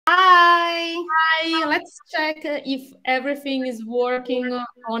Hi, let's check if everything is working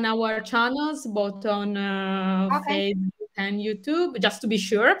on our channels, both on Facebook and YouTube, just to be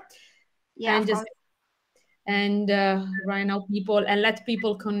sure. Yeah, and right now let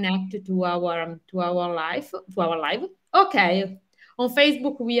people connect to our live. Okay, on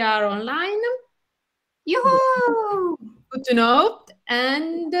Facebook we are online. Yoo-hoo! Good to know.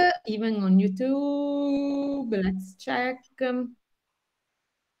 And even on YouTube, let's check.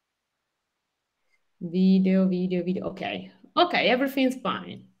 Video. Okay, everything's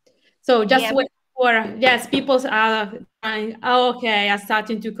fine. So just wait for, yes, people are trying. Okay, are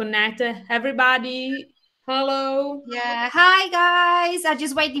starting to connect. Everybody, hello. Yeah, hi guys. I'm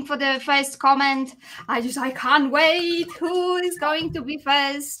just waiting for the first comment. I can't wait. Who is going to be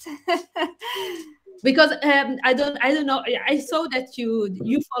first? Because I don't know. I saw that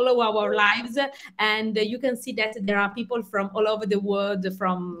you follow our lives, and you can see that there are people from all over the world.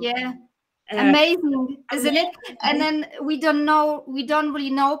 From amazing, isn't it? And then we don't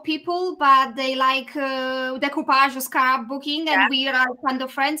really know people, but they like decoupage or scrapbooking, and we are kind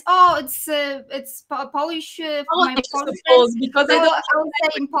of friends. Oh, it's Polish. My Polish friends. Because I will say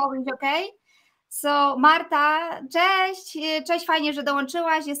in Polish, okay? So Marta, cześć, fajnie, że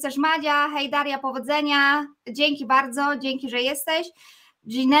dołączyłaś, jest też Madzia, hej Daria, powodzenia, dzięki bardzo, dzięki, że jesteś.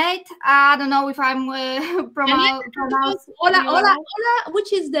 Jeanette, I don't know if I'm pronounced. Hola,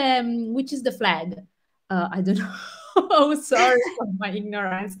 which is the flag? I don't know. Oh, sorry for my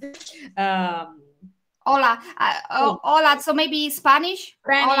ignorance. Hola, hola, so maybe Spanish?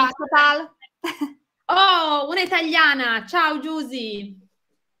 Hola, ¿qué tal? Oh, una italiana. Ciao, Giusy.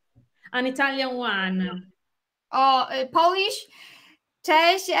 An Italian one. O, Polish?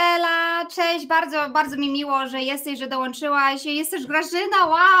 Cześć Ela, cześć, bardzo, bardzo mi miło, że jesteś, że dołączyłaś. Jest też Grażyna,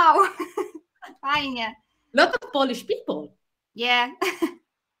 wow! Fajnie. Lot of Polish people. Yeah.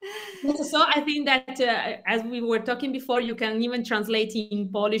 So I think that as we were talking before, you can even translate in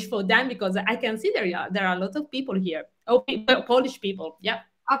Polish for them, because I can see there are a lot of people here. Oh, Polish people, yeah.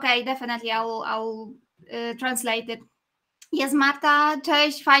 Okay, definitely, I'll translate it. Jest Marta,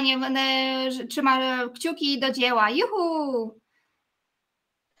 cześć, fajnie, trzyma kciuki do dzieła, juhu!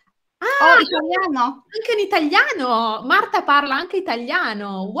 Oh, italiano! Anche in italiano! Marta parla anche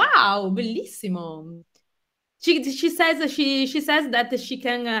italiano! Wow, bellissimo! She says that she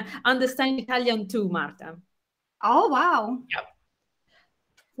can understand Italian too, Marta. Oh, wow! Yeah.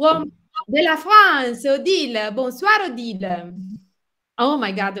 Well, de la France, Odile, bonsoir, Odile. Oh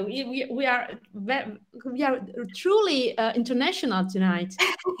my God, we are truly international tonight.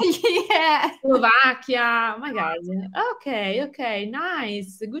 Yeah. Slovakia, oh my God. Okay,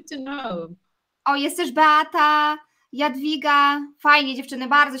 nice, good to know. O, jest też Beata, Jadwiga, fajnie dziewczyny,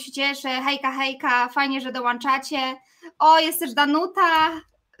 bardzo się cieszę, hejka, fajnie, że dołączacie. O, jest też Danuta,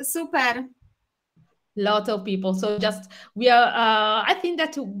 super. Lot of people, so just we are, I think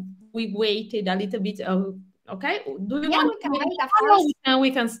that we waited a little bit. Okay, do you want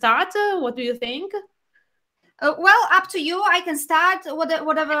we can start? What do you think? Well, up to you. I can start.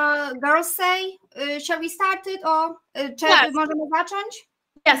 Whatever girls say. Shall we start it, or możemy zacząć?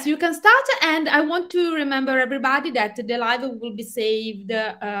 Yes, you can start, and I want to remember everybody that the live will be saved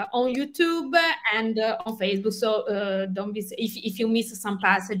on YouTube and on Facebook. So don't be if you miss some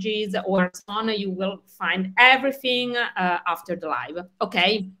passages or so on, you will find everything after the live.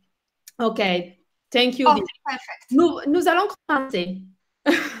 Okay. Thank you. Oh, perfect. Nous allons commencer.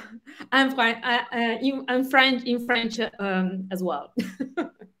 I'm fine. I'm French in French as well.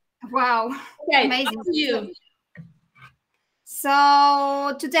 Wow. Okay, amazing. Up to you.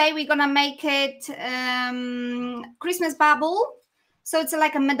 So today we're gonna make it Christmas bauble. So it's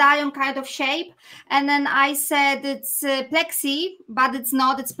like a medallion kind of shape. And then I said it's plexi, but it's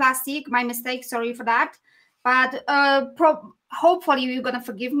not. It's plastic. My mistake. Sorry for that. But hopefully you're gonna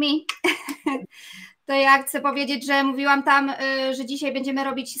forgive me. To ja chcę powiedzieć, że mówiłam tam, że dzisiaj będziemy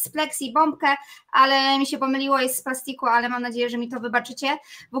robić z plexi bombkę, ale mi się pomyliło, jest z plastiku, ale mam nadzieję, że mi to wybaczycie.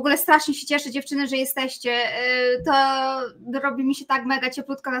 W ogóle strasznie się cieszę, dziewczyny, że jesteście. To robi mi się tak mega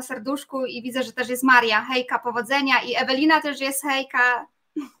cieplutko na serduszku i widzę, że też jest Maria. Hejka, powodzenia, i Ewelina też jest, hejka.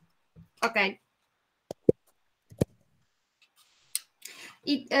 Okej.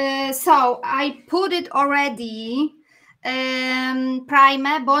 So I put it already.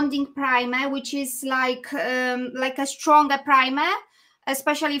 Primer, bonding primer, which is like a stronger primer,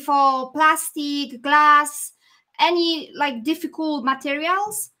 especially for plastic, glass, any like difficult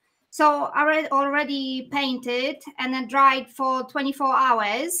materials. So I already painted and then dried for 24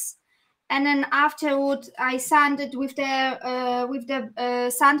 hours, and then afterward I sanded with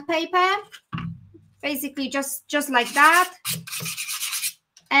the sandpaper, basically just like that.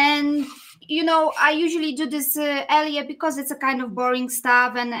 And you know, I usually do this earlier because it's a kind of boring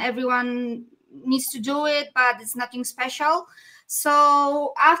stuff and everyone needs to do it, but it's nothing special.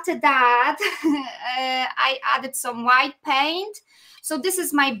 So after that, I added some white paint. So this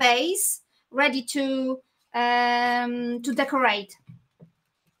is my base ready to decorate.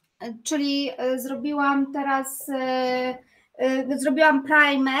 Czyli zrobiłam teraz zrobiłam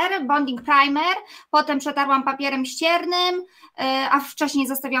primer, bonding primer, potem przetarłam papierem ściernym, a wcześniej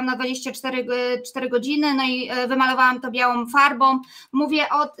zostawiłam na 24 godziny, no i wymalowałam to białą farbą. Mówię,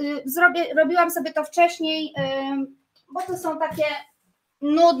 robiłam sobie to wcześniej, bo to są takie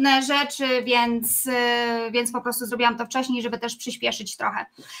nudne rzeczy, więc po prostu zrobiłam to wcześniej, żeby też przyspieszyć trochę.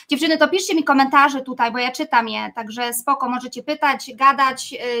 Dziewczyny, to piszcie mi komentarze tutaj, bo ja czytam je, także spoko, możecie pytać,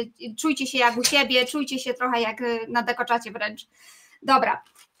 gadać, czujcie się jak u siebie, czujcie się trochę jak na dekoczacie wręcz. Dobra,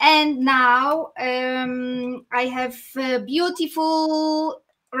 and now I have beautiful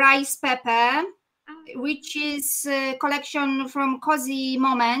rice pepper, which is a collection from Cozy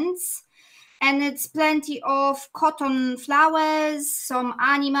Moments. And it's plenty of cotton flowers, some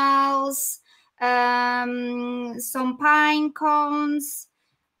animals, some pine cones.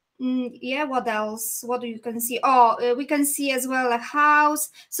 Yeah, what else? What do you can see? Oh, we can see as well a house.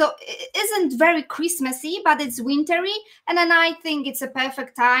 So it isn't very Christmassy, but it's wintry. And then I think it's a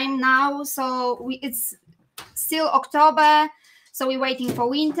perfect time now. So it's still October, so we're waiting for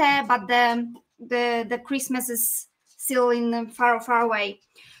winter, but the Christmas is still in far away.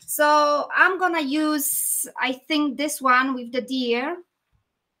 So I'm gonna use, I think, this one with the deer.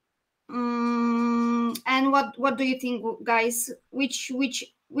 And what do you think, guys? Which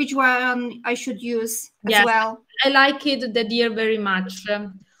one I should use as well? I like it, the deer, very much.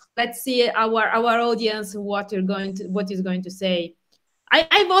 Let's see our audience what is going to say.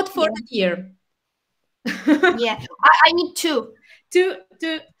 I vote for the deer. Yeah, I need two.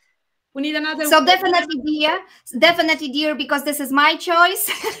 We need another. So definitely deer, because this is my choice.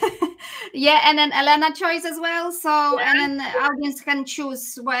 Yeah, and then Elena choice as well. So and then the audience can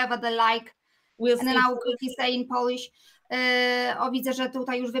choose whatever they like. And then I'll quickly say in Polish. O, widzę, że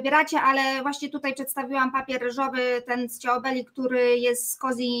tutaj już wybieracie, ale właśnie tutaj przedstawiłam papier ryżowy, ten z Ciaobelli, który jest z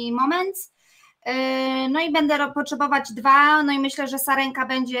Cozy Moments. No i będę potrzebować dwa, no i myślę, że sarenka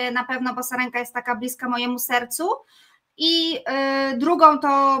będzie na pewno, bo sarenka jest taka bliska mojemu sercu. I drugą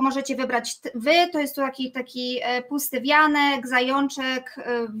to możecie wybrać wy, to jest tu taki pusty wianek, zajączek,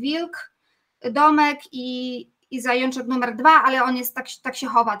 wilk, domek i zajączek numer 2, ale on jest tak się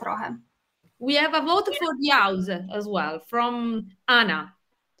chowa trochę. We have a vote for the house as well from Anna.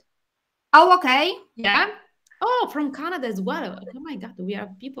 Oh, okay. Yeah. Oh, from Canada as well. Oh my God, we have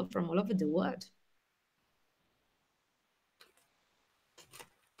people from all over the world.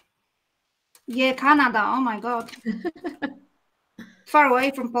 Yeah, Canada. Oh my God. Far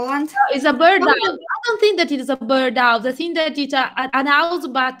away from Poland. It's a bird house. I don't think that it is a bird house. I think that it's an house,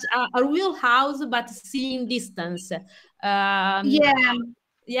 but a real house, but seen distance. Yeah.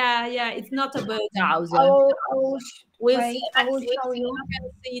 It's not a bird house. I will show you. I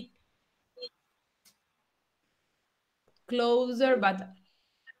can see it closer, but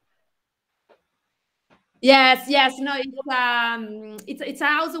yes. No, it's a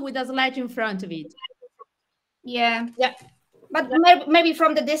house with a sledge in front of it. Yeah. But maybe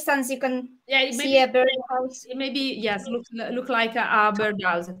from the distance you can see a bird house. Maybe yes, look like a bird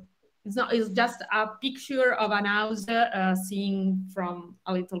house. It's not. It's just a picture of an house seen from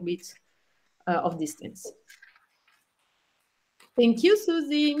a little bit of distance. Thank you,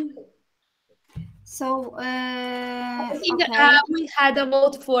 Susie. So I think we had a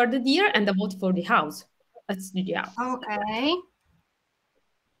vote for the deer and a vote for the house. Let's do the house. Okay.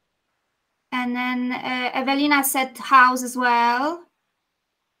 And then Evelina said house as well.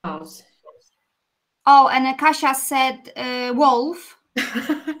 House. Oh, and Kasia said wolf.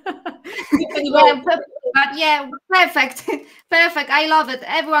 Yeah, perfect. Perfect. I love it.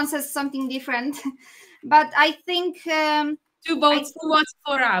 Everyone says something different. But I think two votes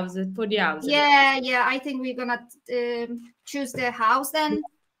for house, for the house. Yeah. I think we're gonna choose the house then.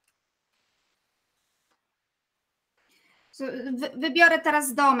 So, wybiorę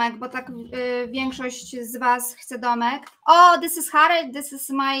teraz domek, bo tak większość z was chce domek. Oh, this is Harry. This is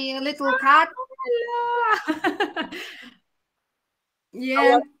my little cat.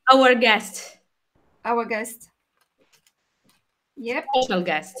 Yeah. Our guest. Yep. Special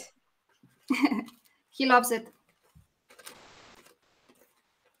guest. He loves it.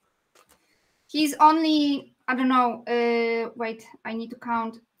 He's only, I don't know, wait, I need to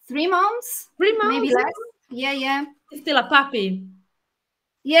count. 3 months? 3 months? Maybe less. Yeah. He's still a puppy.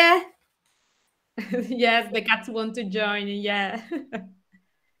 Yeah. Yes, the cats want to join. Yeah.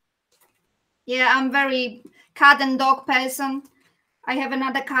 Yeah, I'm very cat and dog person. I have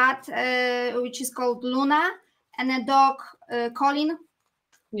another cat, which is called Luna, and a dog, Colin.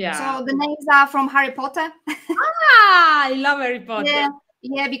 Yeah. So the names are from Harry Potter. Ah, I love Harry Potter.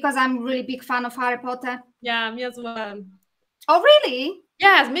 Yeah, because I'm really big fan of Harry Potter. Yeah, me as well. Oh, really?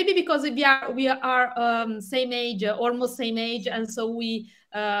 Yes, maybe because we are same age, almost same age, and so we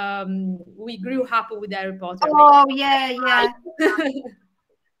grew up with Harry Potter. Oh, yeah.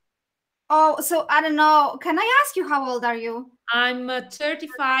 Oh, so I don't know. Can I ask you how old are you? I'm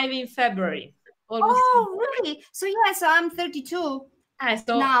 35 in February. Almost. Oh, really? So yeah, so I'm 32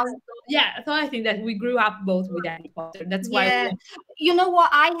 now. Yeah, so I think that we grew up both with Harry Potter. That's why. Yeah, you know what?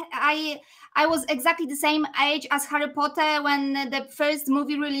 I was exactly the same age as Harry Potter when the first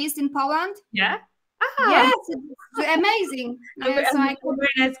movie released in Poland. Yeah. Yes, it's amazing. Yeah, so I very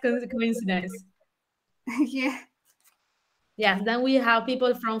nice coincidence. yeah. Yes, then we have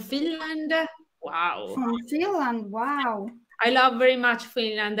people from Finland. Wow. From Finland, wow. I love very much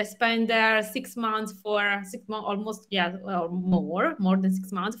Finland. I spent there 6 months almost, yeah, well, more than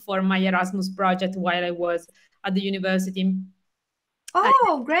 6 months for my Erasmus project while I was at the university.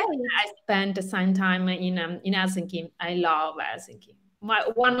 Oh, great. I spent some time in Helsinki. I love Helsinki.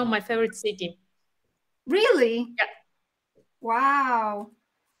 One of my favorite city. Really? Yeah. Wow.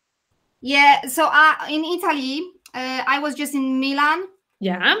 Yeah, so in Italy, I was just in Milan.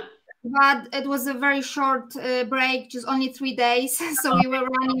 Yeah. But it was a very short break, just only 3 days. So we were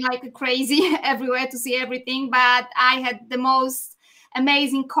running like crazy everywhere to see everything. But I had the most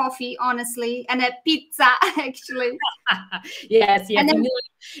amazing coffee, honestly, and a pizza, actually. Yes. And then,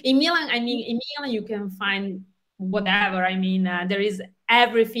 in Milan, you can find whatever. I mean, there is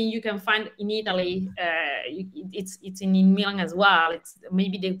everything you can find in Italy. It's in Milan as well. It's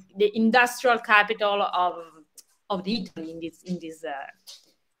maybe the industrial capital of the Italy in this.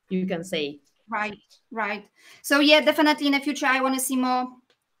 You can say. Right. So yeah, definitely in the future I want to see more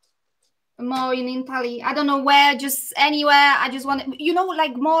in Italy. I don't know where, just anywhere. I just want to,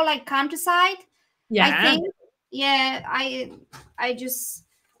 like more like countryside. Yeah. I think. Yeah, I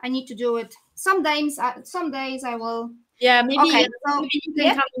need to do it. Some days I will. Yeah, maybe. Okay, maybe you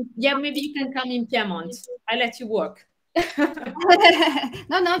can come. Yeah, maybe you can come in Piedmont. I let you work.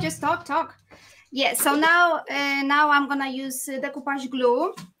 No, just talk. Yeah. So now I'm gonna use decoupage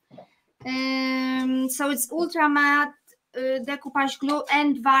glue. So it's ultra matte decoupage glue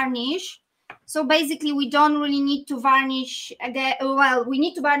and varnish. So basically, we don't really need to varnish again. Well, we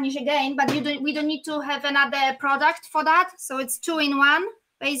need to varnish again, but we don't need to have another product for that. So it's 2 in 1,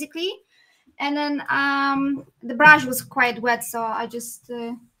 basically. And then the brush was quite wet, so I just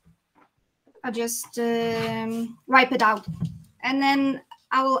wipe it out, and then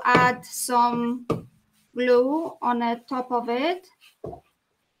I will add some glue on the top of it.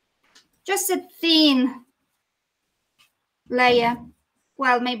 Just a thin layer.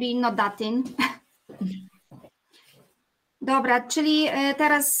 Well, maybe not that thin. Dobra, czyli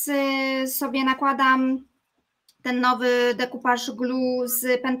teraz sobie nakładam ten nowy decoupage glue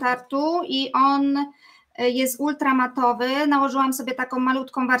z Pentartu i on jest ultramatowy. Nałożyłam sobie taką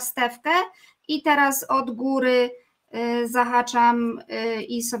malutką warstewkę i teraz od góry zahaczam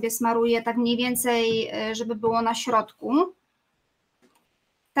i sobie smaruję tak mniej więcej, żeby było na środku.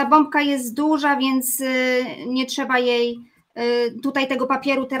 Ta bombka jest duża, więc nie trzeba jej tutaj tego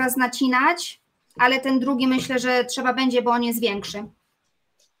papieru teraz nacinać, ale ten drugi myślę, że trzeba będzie, bo on jest większy.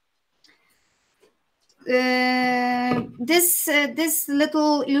 This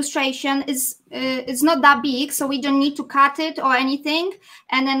little illustration is not that big, so we don't need to cut it or anything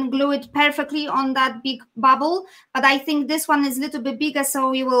and then glue it perfectly on that big bubble. But I think this one is a little bit bigger, so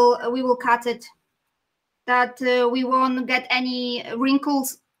we will cut it, that we won't get any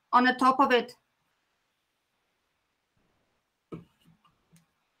wrinkles on the top of it.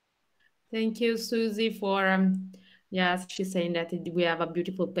 Thank you, Susie, for yes, she's saying that we have a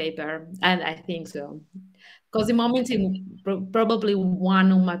beautiful paper, and I think so. Because the moment is probably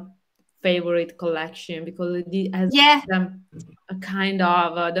one of my favorite collection because it has a kind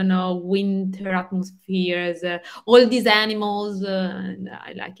of I don't know, winter atmospheres, all these animals, and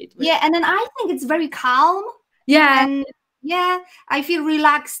I like it. Yeah, and then I think it's very calm. Yeah, and yeah, I feel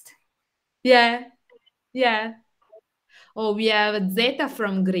relaxed. Yeah. Oh, we have Zeta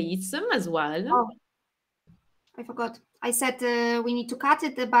from Greece as well. Oh, I forgot. I said we need to cut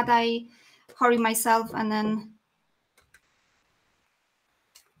it, but I hurry myself and then.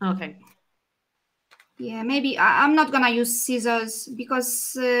 Okay. Yeah, maybe I'm not gonna use scissors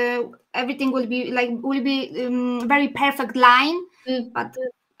because everything will be very perfect line, but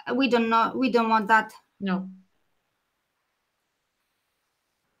we don't know. We don't want that. No.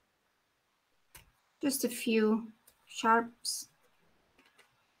 Just a few sharps.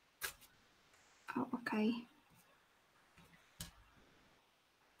 Oh, okay.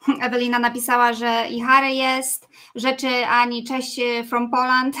 Ewelina napisała, że i Harry jest. Rzeczy Ani, cześć from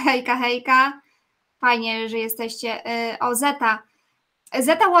Poland. Hejka, hejka. Fajnie, że jesteście. O, Zeta.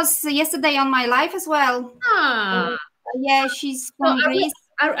 Zeta was yesterday on my live as well. Yeah, she's from Greece.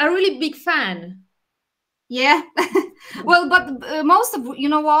 A really big fan. Yeah. Well, but most of, you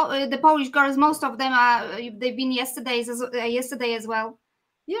know what, the Polish girls, most of them they've been yesterday as well.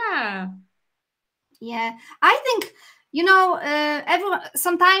 Yeah. Yeah. I think, you know, everyone,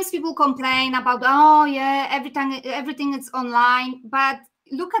 sometimes people complain about, oh yeah, everything is online, but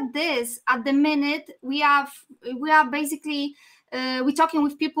look at this. At the minute we are basically we're talking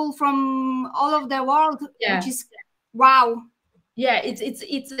with people from all over the world, which is wow. Yeah, it's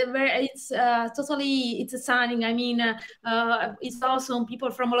totally stunning. I mean, it's awesome. People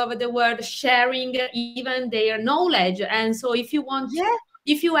from all over the world sharing even their knowledge, and so if you want,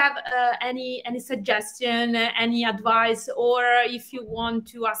 if you have any suggestion, any advice, or if you want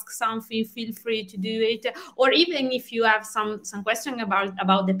to ask something, feel free to do it. Or even if you have some question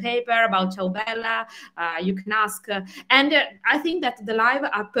about the paper, about Ciao Bella, you can ask. And I think that the live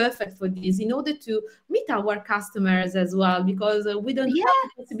are perfect for this, in order to meet our customers as well, because we don't have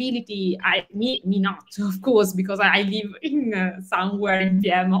the possibility. Me not, of course, because I live in somewhere in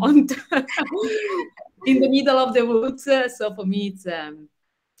Piedmont, in the middle of the woods. So for me,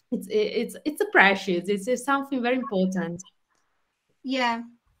 it's a precious. It's something very important. Yeah.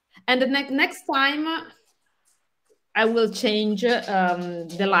 And the next time, I will change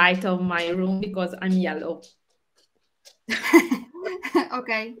the light of my room because I'm yellow.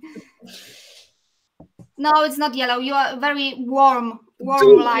 Okay. No, it's not yellow. You are very warm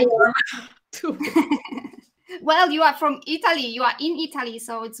light. Too warm. Well, you are from Italy. You are in Italy,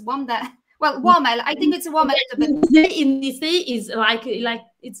 so it's warm there. Well, warmer. I think it's warmer. In this day is like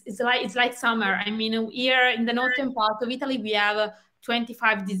it's like summer. I mean, here in the northern part of Italy, we have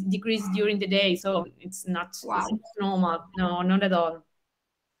 25 degrees during the day, so it's not normal. No, not at all.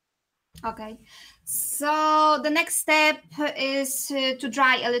 Okay, so the next step is to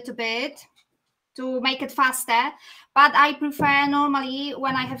dry a little bit to make it faster, but I prefer normally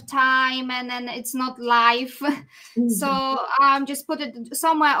when I have time and then it's not live, so just put it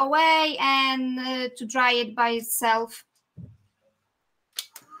somewhere away and to dry it by itself.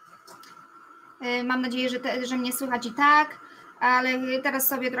 Mam nadzieję, że mnie słychać i tak, ale teraz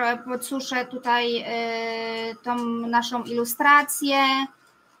sobie trochę podsuszę tutaj tą naszą ilustrację.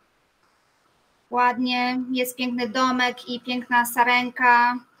 Ładnie, jest piękny domek i piękna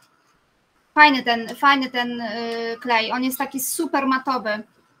sarenka. Fajny ten klej, on jest taki super matowy.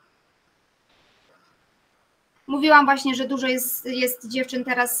 Mówiłam właśnie, że dużo jest dziewczyn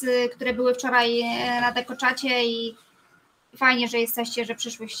teraz, które były wczoraj na dekoczacie i fajnie, że jesteście, że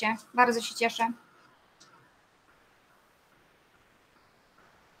przyszłyście. Bardzo się cieszę.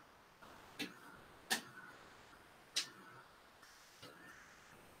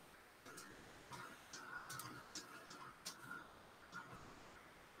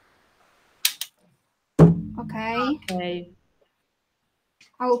 Okay.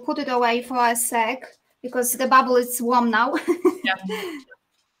 I will put it away for a sec because the bubble is warm now.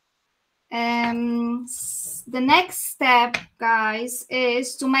 The next step, guys,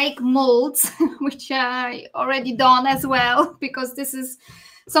 is to make molds, which I already done as well, because this is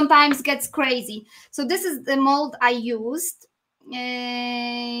sometimes gets crazy. So this is the mold I used.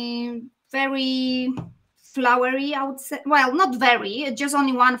 Very flowery, I would say. Well, not very, just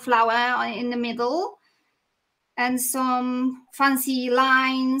only one flower in the middle. And some fancy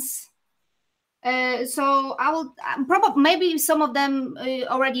lines. So I will probably, maybe some of them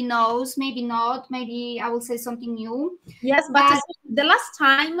already knows, maybe not. Maybe I will say something new. Yes, but the last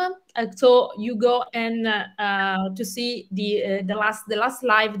time, so you go and to see the last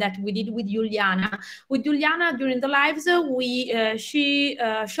live that we did with Juliana. With Juliana during the lives, she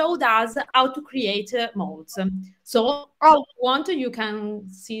showed us how to create molds. So if you want, you can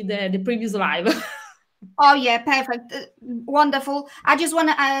see the previous live. Oh yeah, perfect, wonderful. I just want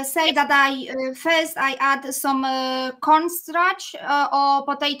to say that first I add some cornstarch or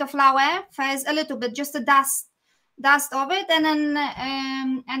potato flour first, a little bit, just a dust of it, and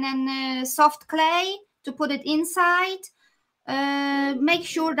then soft clay to put it inside. Make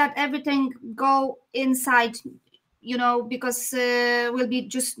sure that everything go inside, you know, because will be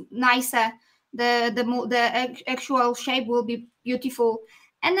just nicer. The actual shape will be beautiful.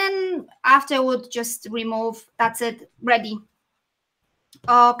 And then afterward, just remove. That's it, ready.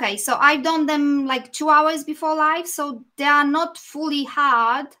 Okay, so I've done them like 2 hours before live, so they are not fully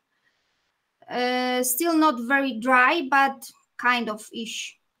hard. Still not very dry, but kind of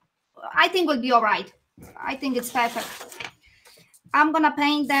ish. I think will be all right. I think it's perfect. I'm gonna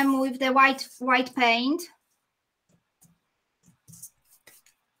paint them with the white paint.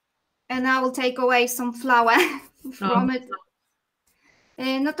 And I will take away some flour from it.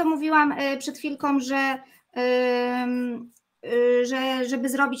 No to mówiłam przed chwilką, że żeby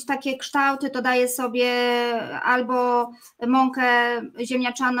zrobić takie kształty, to daję sobie albo mąkę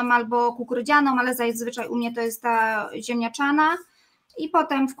ziemniaczaną, albo kukurydzianą, ale zazwyczaj u mnie to jest ta ziemniaczana. I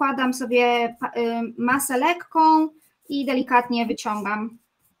potem wkładam sobie masę lekką i delikatnie wyciągam.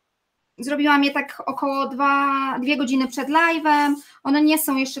 Zrobiłam je tak około 2 godziny przed live'em. One nie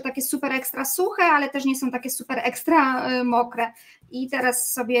są jeszcze takie super ekstra suche, ale też nie są takie super ekstra mokre. I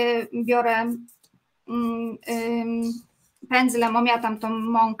teraz sobie biorę pędzlem, omiatam tą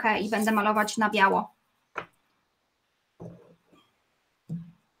mąkę i będę malować na biało.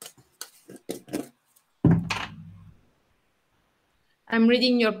 I'm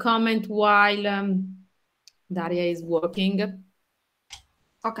reading your comment while Daria is working.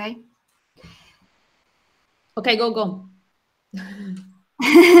 Okay. Okay, go.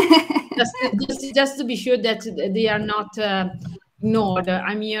 just to be sure that they are not ignored.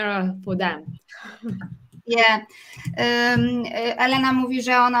 I'm here for them. Yeah. Elena mówi,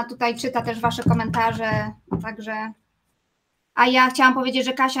 że ona tutaj czyta też wasze komentarze, także... A ja chciałam powiedzieć,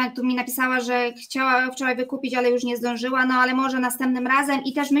 że Kasia tu mi napisała, że chciała wczoraj wykupić, ale już nie zdążyła, no ale może następnym razem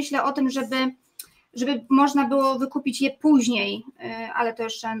i też myślę o tym, żeby można było wykupić je później, ale to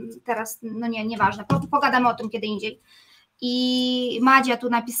jeszcze teraz, no nieważne, pogadamy o tym kiedy indziej. I Madzia tu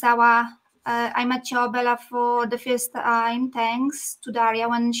napisała, I met Ciobela for the first time, thanks to Daria,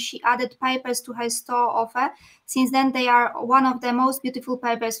 when she added papers to her store offer. Since then, they are one of the most beautiful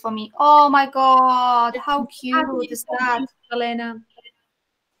papers for me. Oh my God, how cute is that? Elena.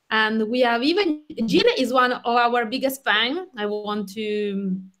 And we have even, Jill is one of our biggest fans. I want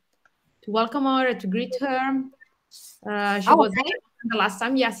to welcome her, to greet her. She was the last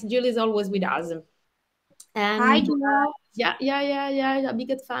time. Yes, Jill is always with us. And hi, Jill. Yeah, a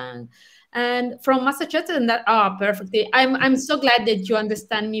biggest fan. And from Massachusetts, and that perfectly. I'm so glad that you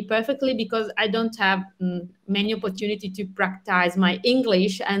understand me perfectly, because I don't have many opportunity to practice my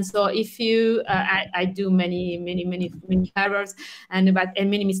English, and so if you I do many errors and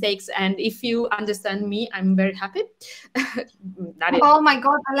many mistakes, and if you understand me, I'm very happy. Oh my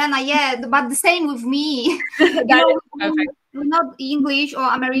God, Elena, yeah, but the same with me. Perfect. We're not English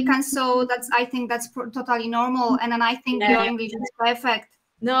or American, so I think that's totally normal, and then I think your English is perfect.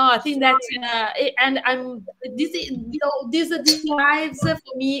 No, I think that, and these lives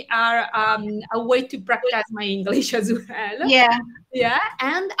for me are a way to practice my English as well. Yeah.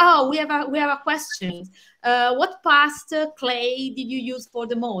 And we have a question. What pasta clay did you use for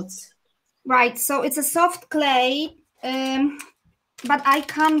the molds? Right, so it's a soft clay, but I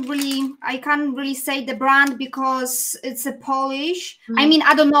can't really say the brand because it's a Polish. I mean,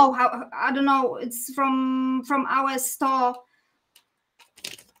 I don't know. It's from our store.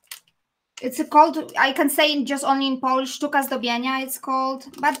 It's called, I can say just only in Polish, sztuka zdobienia it's called.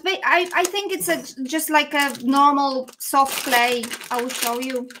 But I think it's just like a normal soft clay. I will show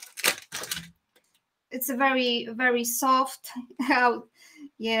you. It's a very, very soft.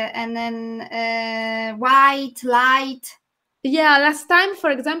 Yeah, and then white, light. Yeah, last time, for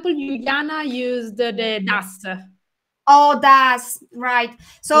example, Juliana used the dust. Oh, that's right.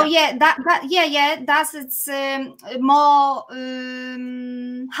 So yeah, that's it's more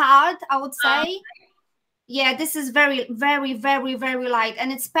hard, I would say. Yeah, this is very, very, very, very light,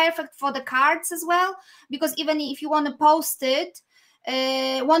 and it's perfect for the cards as well, because even if you want to post it,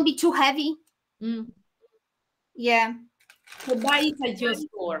 won't be too heavy. Yeah. So buy it at your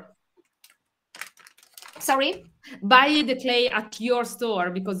store. Sorry? Buy the clay at your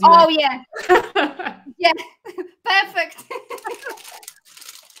store, because yeah. Yeah, perfect.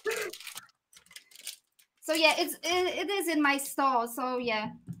 So yeah, it is in my store. So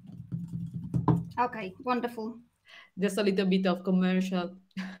yeah. Okay, wonderful. Just a little bit of commercial.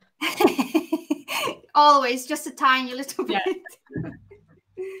 Always, just a tiny little bit.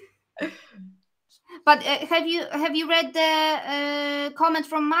 Yeah. But have you read the comment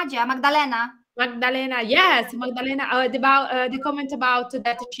from Magdalena? Magdalena, yes, Magdalena, about the comment about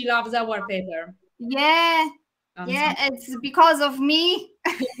that she loves our paper. Yeah, it's because of me.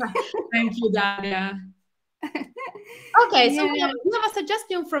 Thank you, Daria. Okay, so we have a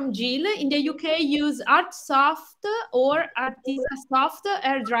suggestion from Jill. In the UK, use Art Soft or Artisa Soft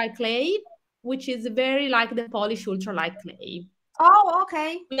air dry clay, which is very like the Polish ultralight clay. Oh,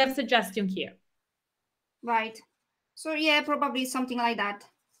 okay. We have a suggestion here. Right. So yeah, probably something like that.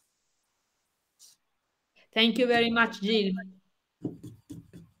 Thank you very much, Jill.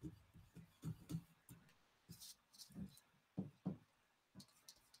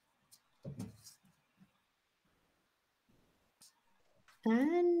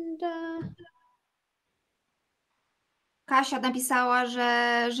 And Kasia napisała,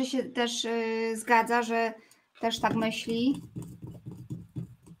 że się też zgadza, że też tak myśli.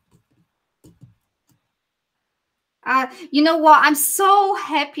 You know what? I'm so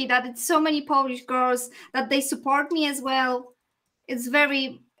happy that it's so many Polish girls that they support me as well. It's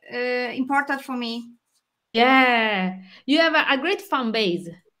very important for me. yeah, you have a great fan base,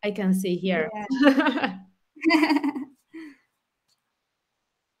 I can see here. Yeah.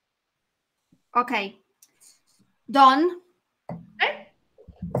 Okay. Done. Okay.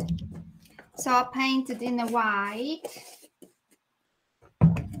 So I painted in a white.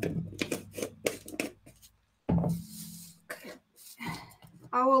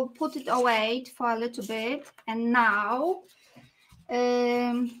 I will put it away for a little bit, and now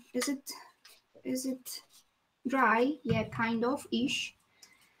is it dry? Yeah, kind of ish.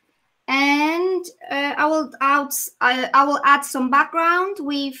 And I will add some background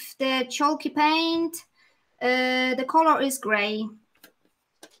with the chalky paint. The color is gray.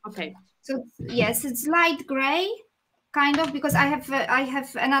 Okay. So yes, it's light gray, kind of, because I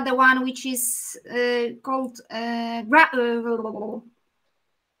have another one which is called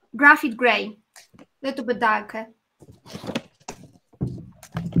graphite gray, a little bit darker.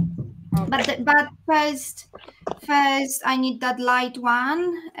 Okay. But first I need that light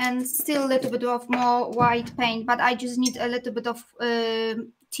one, and still a little bit of more white paint, but I just need a little bit of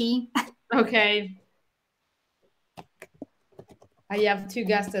tea. Okay. I have two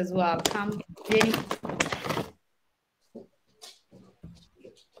guests as well. Come, Jenny.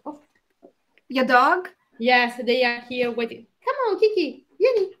 Oh. Your dog? Yes, they are here waiting. Come on, Kiki,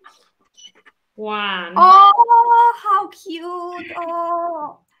 Jenny. One. Oh, how cute!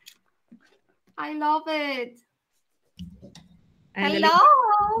 Oh, I love it. And hello.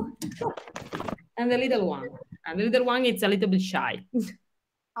 And the little one. And the little one is a little bit shy.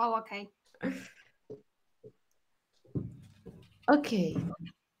 Oh, okay. Okay.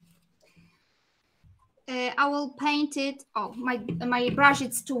 I will paint it. Oh, my brush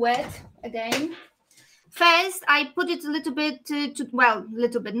is too wet again. First, I put it a little bit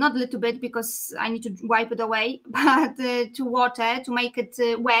not a little bit because I need to wipe it away, but to water to make it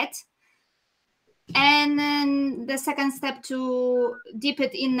wet. And then the second step, to dip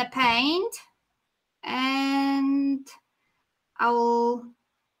it in the paint, and I will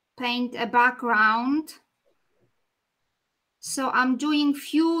paint a background. So I'm doing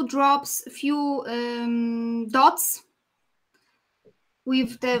few drops, dots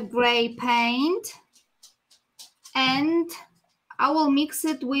with the gray paint, and I will mix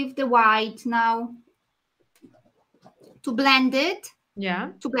it with the white now to blend it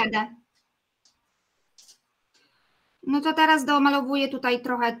together. No to teraz domalowuję tutaj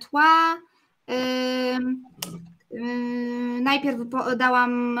trochę tła. Najpierw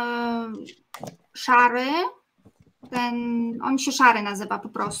dałam szary. On się szary nazywa po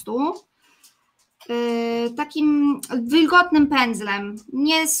prostu. Takim wilgotnym pędzlem,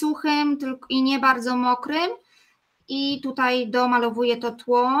 nie suchym tylko i nie bardzo mokrym. I tutaj domalowuję to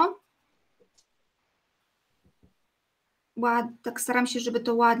tło. Tak staram się, żeby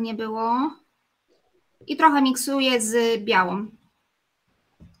to ładnie było. I trochę miksuję z białą.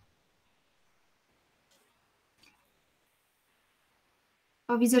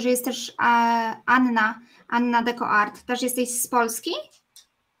 O, widzę, że jest też Anna Deco Art. Też jesteś z Polski?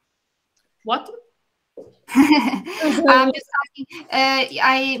 What? I'm just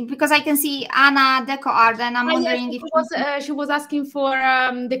asking, because I can see Anna Deco Art, and I'm wondering if she was asking for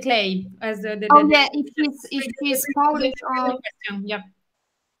the clay as if she's Polish or yeah.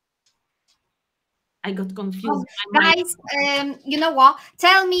 I got confused. Oh, guys, you know what?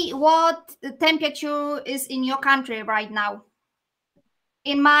 Tell me what the temperature is in your country right now.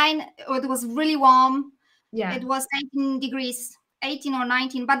 In mine, it was really warm. Yeah, it was 18 degrees. 18 or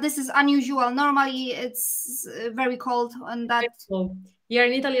 19, but this is unusual. Normally it's very cold, and that here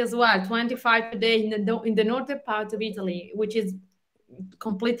in Italy as well, 25 today in the northern part of Italy, which is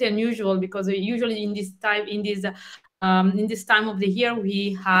completely unusual because usually in this time of the year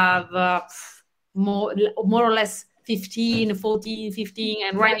we have more or less 15, 14, 15,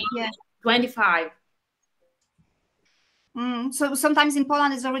 and right now 25. So sometimes in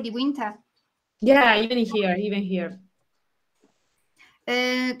Poland it's already winter. Yeah, even here.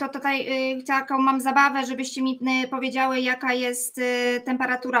 To tutaj taką mam zabawę, żebyście mi powiedziały, jaka jest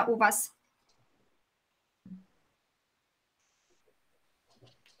temperatura u was.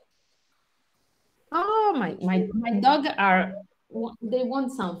 Oh, Oh, my dog they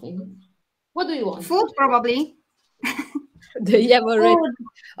want something. What do you want? Food, probably. Do you have already? Food.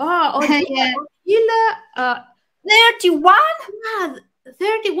 Oh, Yeah. Odile, 31? ah,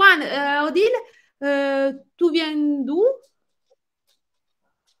 31. Odile, tu viens d'où?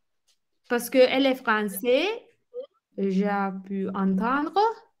 Parce qu'elle est française, j'ai pu entendre.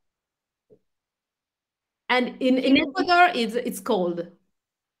 And in Ecuador, it's cold.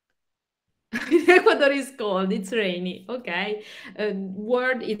 In Ecuador is cold, it's rainy. Okay.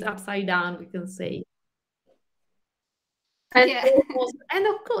 Word is upside down, we can say. And, Yeah. and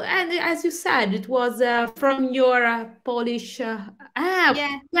of course, and as you said, it was from your Polish. Yeah.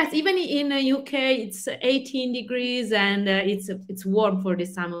 Yes, even in UK, it's 18 degrees and it's warm for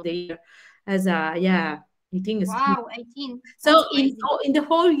this time of the year. As yeah, I think it's Wow, 18. so That's crazy. in the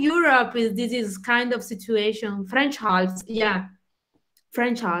whole Europe this is kind of situation. French Alps, yeah,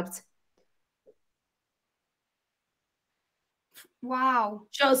 French Alps. Wow.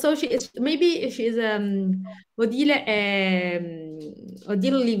 So she is maybe she's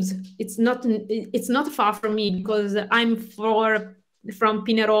Odile lives. It's not far from me because I'm from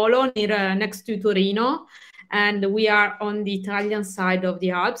Pinerolo near next to Torino, and we are on the Italian side of the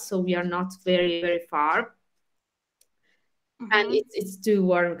Alps, so we are not very far. And it's too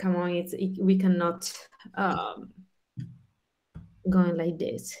warm. Come on, we cannot go on like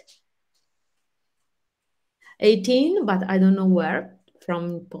this. 18, but I don't know where.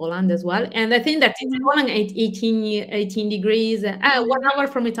 From Poland as well. And I think that in Poland, 18 degrees, 1 hour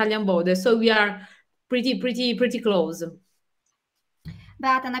from Italian border. So we are pretty close.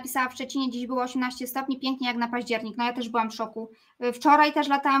 Beata napisała w Szczecinie, dziś było 18 stopni, pięknie jak na październik. No ja też byłam w szoku. Wczoraj też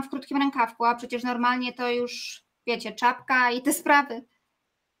latałam w krótkim rękawku, a przecież normalnie to już, wiecie, czapka i te sprawy.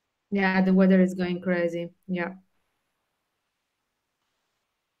 Yeah, the weather is going crazy. Yeah.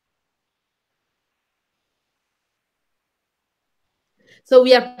 So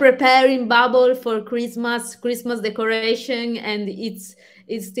we are preparing bauble for Christmas decoration, and it's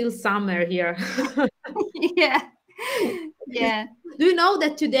still summer here. Yeah. Yeah. Do you know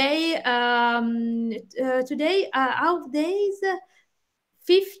that today our days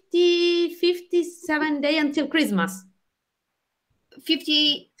 57 days until Christmas?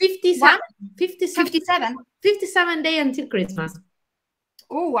 57 days until Christmas.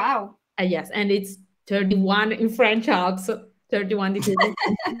 Oh wow. Yes, and it's 31 in French Alps. 31 degrees.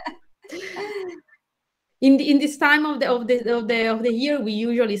 In this time of the year, we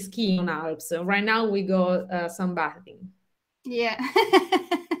usually ski on Alps. So right now we go sunbathing. Yeah.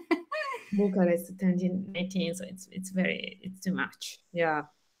 Bucharest 2019, so it's too much. Yeah.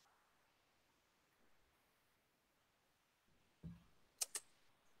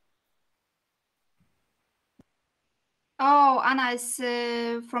 Oh, Anna is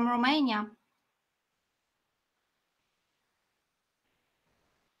from Romania.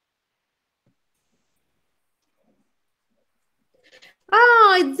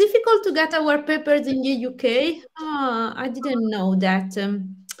 Oh, it's difficult to get our papers in the UK. Oh, I didn't know that.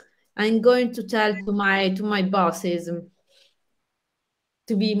 I'm going to tell to my bosses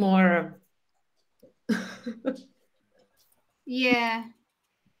to be more. Yeah.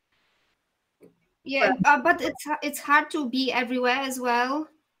 Yeah, but it's hard to be everywhere as well.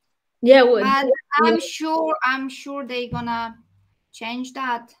 Yeah, But I'm sure they're gonna change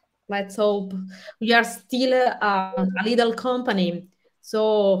that. let's hope. We are still a little company,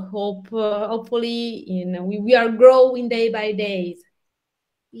 so hopefully we are growing day by day.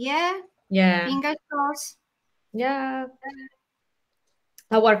 Yeah. Yeah. Fingers crossed. Yeah.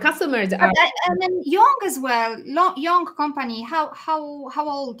 Our customers are And then young as well. Young company. How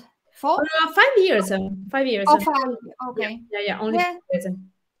old? 4? 5 years. 5 years. Oh, 5. Okay. Yeah. Only Yeah. 5 years.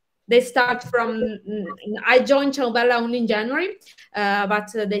 They start from. I joined Ciaobella only in January, but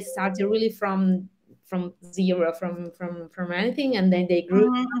they started really from zero, from anything, and then they grew.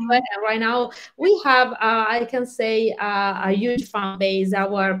 Mm-hmm. And right now we have, I can say, a huge fan base.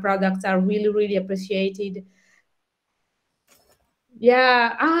 Our products are really appreciated.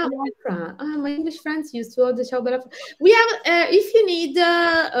 Yeah, my English friends used to order Ciaobella. We have, if you need,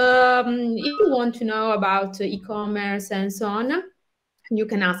 if you want to know about e-commerce and so on, you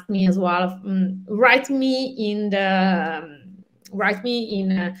can ask me as well. Write me in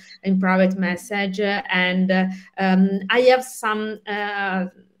private message, and I have some. I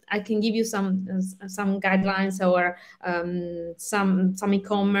can give you some guidelines or some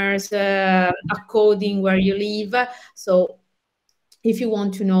e-commerce coding where you live. So if you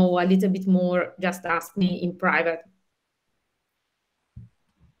want to know a little bit more, just ask me in private.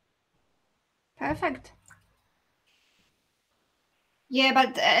 Perfect. Yeah,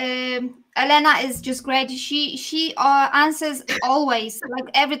 but Elena is just great. She answers always, like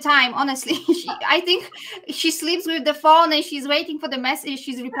every time. Honestly, I think she sleeps with the phone and she's waiting for the message.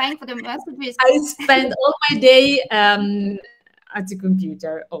 She's replying for the messages. I spend all my day at the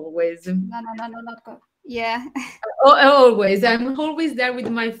computer always. No, not good. Yeah. Always. I'm always there with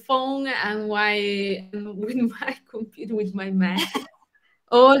my phone and with my computer, with my Mac.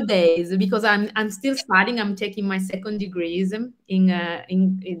 All days, because I'm still studying. I'm taking my second degrees in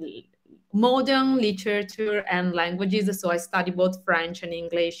modern literature and languages. So I study both French and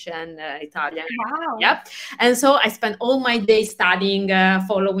English and Italian. Wow. Yeah, and so I spend all my day studying,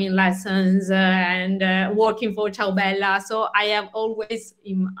 following lessons, and working for Ciao Bella. So I have always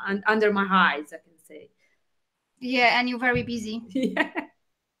under my eyes, I can say. Yeah, and you're very busy. Yeah.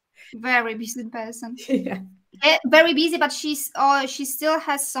 Very busy person. Yeah. Yeah, very busy, but she still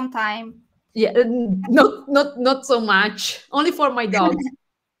has some time. Yeah, not so much. Only for my dogs.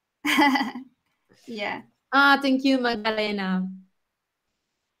 Yeah. Thank you, Magdalena.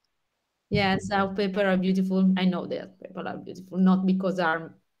 Yes, our paper are beautiful. I know that paper are beautiful, not because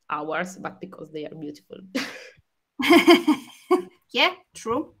are ours, but because they are beautiful. Yeah,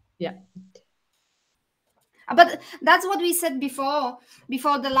 true. Yeah. But that's what we said before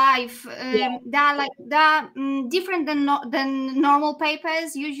the live. Yeah. They're different than normal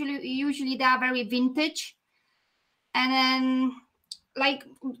papers. Usually they are very vintage, and then like,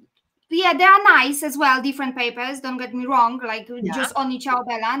 yeah, they are nice as well. Different papers. Don't get me wrong. Like just only Ciao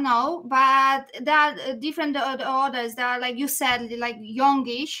Bella, no. But they are different. The others, they are, like you said, like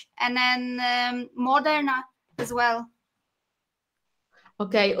youngish, and then modern as well.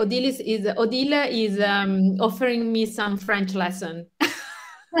 Okay, Odile is offering me some French lesson.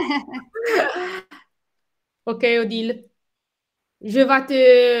 Ok, Odile. Je vais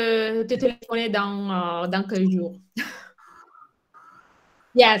te téléphoner dans quelques jours.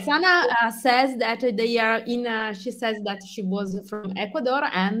 Yes, Anna says that they are in. She says that she was from Ecuador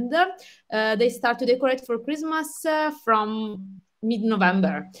and they start to decorate for Christmas from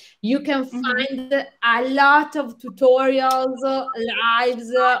mid-November. You can find a lot of tutorials,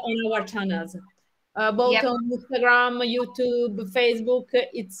 lives on our channels, both on Instagram, YouTube, Facebook.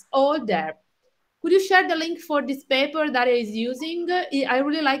 It's all there. Could you share the link for this paper that is using? I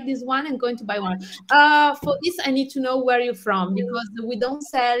really like this one. I'm going to buy one. For this, I need to know where you're from, because we don't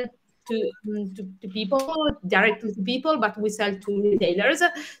sell to people, directly to people, but we sell to retailers.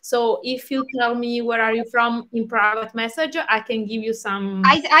 So if you tell me where are you from in private message, I can give you some.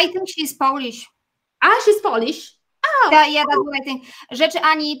 I think she's Polish. She's Polish? Yeah, that's what I think. Rzeczy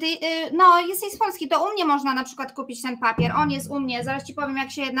Ani, ty, no, jesteś z Polski, to u mnie można na przykład kupić ten papier. On jest u mnie, zaraz ci powiem,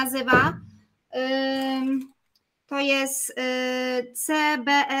 jak się nazywa. To jest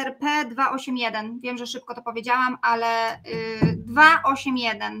CBRP 281. Wiem, że szybko to powiedziałam, ale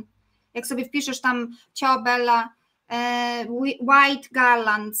 281. Jak sobie wpiszesz tam Ciao Bella, White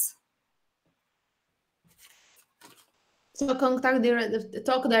Garlands. So talk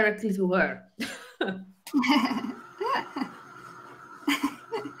directly to her.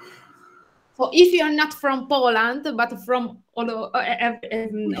 So if you're not from Poland, but from all over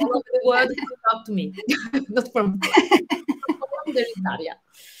the world, talk to me. Not from Poland, there is Daria.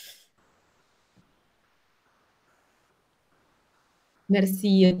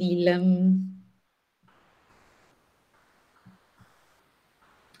 Merci, Odile.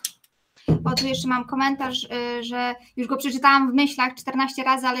 O, tu jeszcze mam komentarz, że już go przeczytałam w myślach 14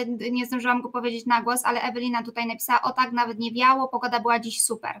 razy, ale nie zdążyłam go powiedzieć na głos, ale Ewelina tutaj napisała: o tak, nawet nie wiało, pogoda była dziś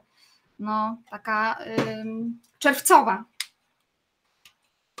super. No, taka czerwcowa.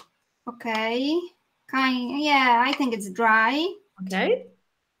 Okay. Yeah, I think it's dry. Okay.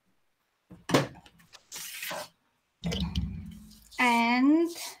 And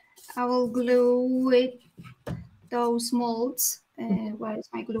I will glue with those molds. Where is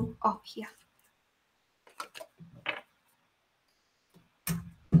my glue? Oh, here.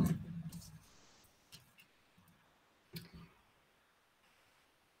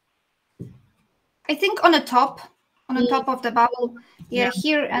 I think on the top of the bubble. Yeah,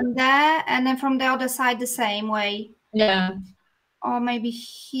 here and there, and then from the other side the same way. Yeah. Or maybe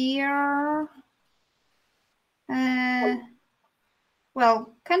here.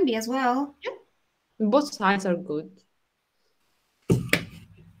 Well, can be as well. Yeah. Both sides are good.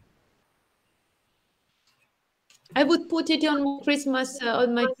 I would put it on my Christmas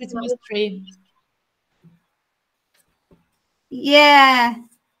tree. Yeah,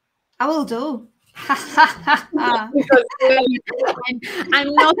 I will do. Because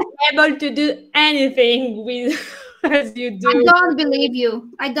I'm not able to do anything with as you do. I don't believe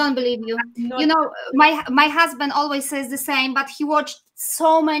you. I don't believe you. You know, my husband always says the same, but he watched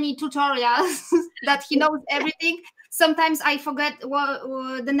so many tutorials that he knows everything. Sometimes I forget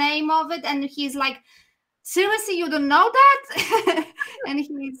the name of it, and he's like, seriously, you don't know that? And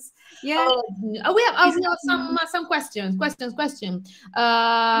he's we have some questions.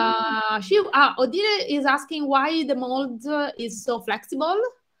 Odile is asking why the mold is so flexible.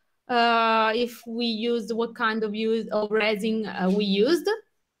 If we used, what kind of resin we used?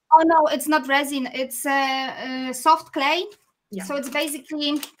 Oh no, it's not resin. It's soft clay. Yeah. So it's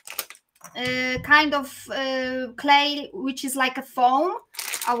basically kind of clay which is like a foam.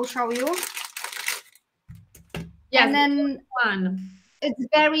 I will show you. Yes, and then it's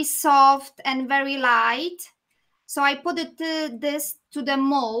very soft and very light. So I put it this to the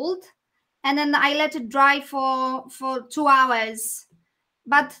mold, and then I let it dry for 2 hours.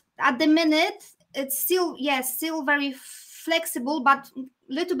 But at the minute, it's still very flexible, but a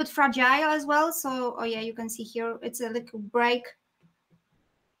little bit fragile as well. So you can see here it's a little break,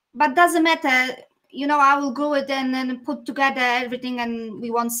 but doesn't matter. You know, I will glue it and then put together everything, and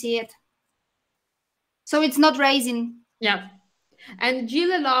we won't see it. So it's not resin. Yeah. And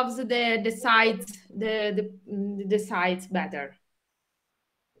Jill loves the sides, the sides better.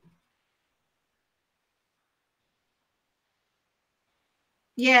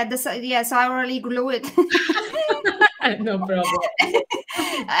 Yeah, so I already glue it. No problem.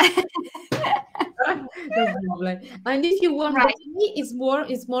 No problem. And if you warm the clay,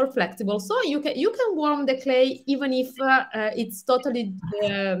 it's more flexible. So you can warm the clay even if it's totally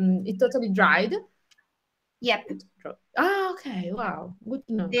dried. Yep. Okay. Wow. Good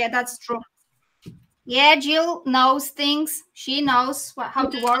to know. Yeah, that's true. Yeah, Jill knows things. She knows how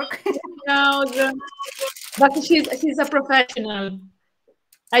to work. But she's a professional.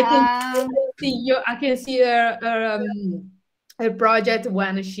 I can see her project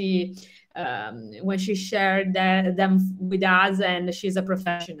when she shared them with us, and she's a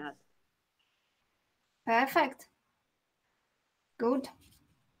professional. Perfect. Good.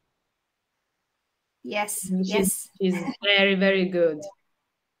 Yes. She's very, very good.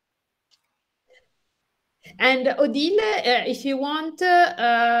 And Odile, if you want,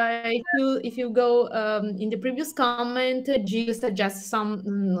 if you go in the previous comment, Jill suggests some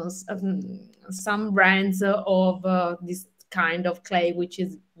brands of this kind of clay, which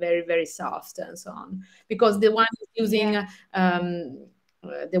is very, very soft and so on. Because the one using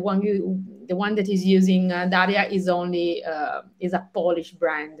the one that is using Daria is only is a Polish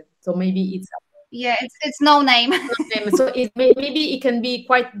brand, so maybe it's it's no name. So maybe it can be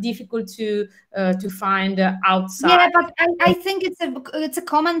quite difficult to find outside. Yeah, but I think it's a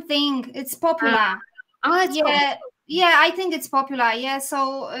common thing. It's popular. Popular. Yeah, I think it's popular. Yeah,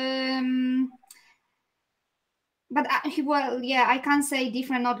 so but I can't say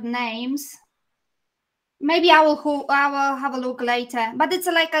different other names. Maybe I will have a look later. But it's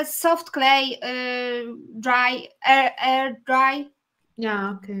like a soft clay, dry, air dry.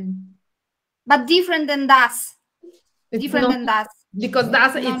 Yeah, okay. But different than dust. Than dust. Because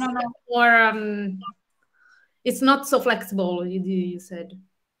dust is more. It's not so flexible. You said.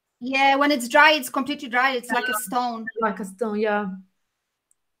 Yeah, when it's dry, it's completely dry. It's like a stone. Like a stone, yeah.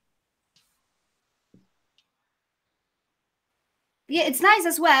 Yeah, it's nice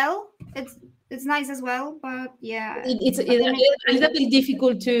as well. It's nice as well, but yeah, it's a little bit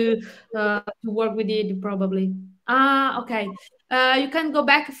difficult to work with it probably. Okay. You can go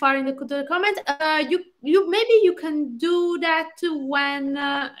back far in the comment. You maybe you can do that when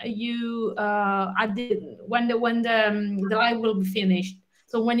when the live will be finished.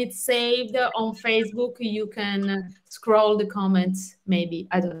 So when it's saved on Facebook, you can scroll the comments. Maybe,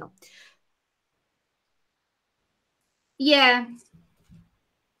 I don't know. Yeah.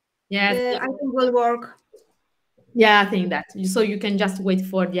 Yes, I think will work. Yeah, I think that. So you can just wait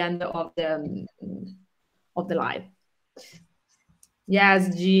for the end of the live.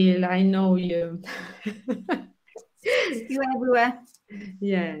 Yes, Jill, I know you. You everywhere.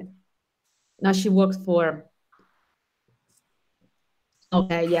 Yeah. Now she works for.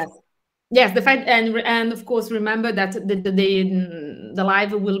 Okay. Yes. Yes. The fact and of course remember that the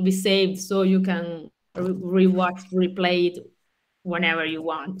live will be saved, so you can rewatch, replay it whenever you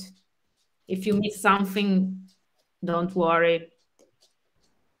want. If you miss something, don't worry.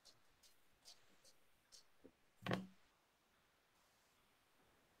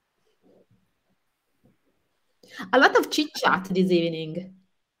 A lot of chit chat this evening.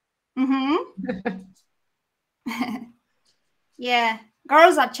 Yeah,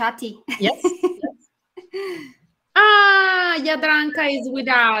 girls are chatty. Yes. Jadranka is with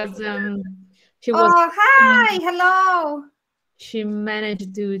us. She was. Oh, hi, hello. She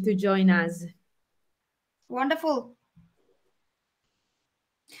managed to join us. Wonderful.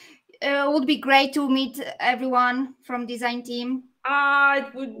 Would be great to meet everyone from design team.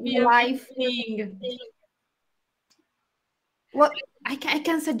 It would be live. amazing. What? I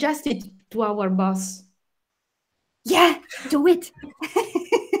can suggest it to our boss. Yeah, do it.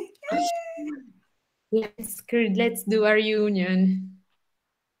 Let's do our union.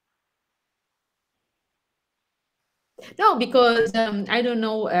 No, because I don't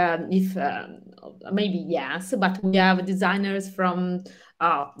know if maybe yes, but we have designers from.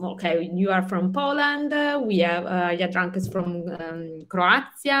 Okay, you are from Poland. We have Jadranka is from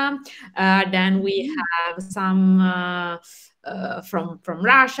Croatia. Then we have some from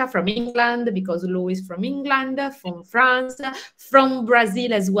Russia, from England, because Lou is from England, from France, from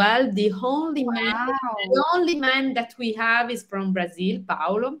Brazil as well. The only man that we have is from Brazil,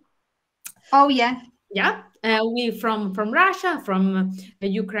 Paulo. Oh yeah. Yeah, we from Russia, from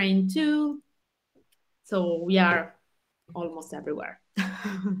Ukraine too. So we are almost everywhere.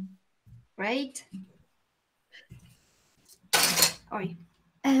 Great. Oi.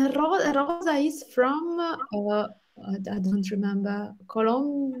 Rosa is from I don't remember,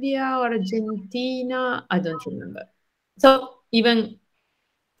 Colombia or Argentina. I don't remember. So even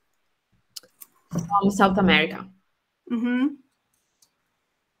from South America. Mm-hmm.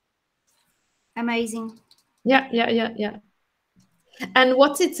 Amazing. Yeah. And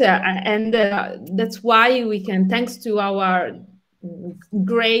what's it? And that's why we can, thanks to our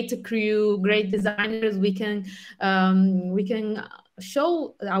great crew, great designers, we can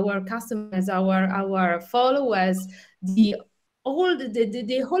show our customers, our followers, the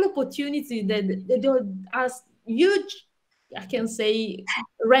whole opportunity that are huge. I can say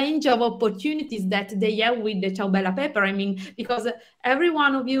range of opportunities that they have with the Ciao Bella paper. I mean, because every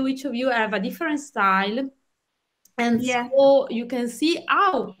one of you, each of you have a different style. And so you can see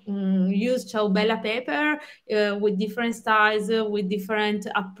how use Ciao Bella paper with different styles, with different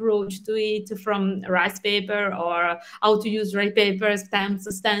approach to it, from rice paper, or how to use rice paper,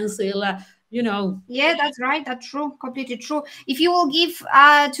 stamps, stencil, you know. Yeah, that's right. That's true. Completely true. If you will give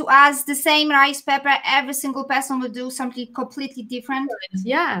to us the same rice paper, every single person will do something completely different.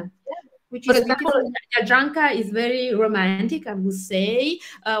 Yeah. Which for is example, beautiful. Jadranka is very romantic, I would say.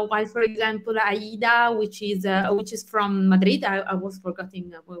 While, for example, Aida, which is from Madrid, I was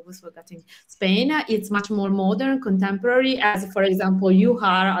forgetting Spain. It's much more modern, contemporary. As, for example, you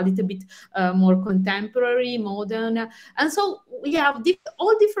are a little bit more contemporary, modern, and so we have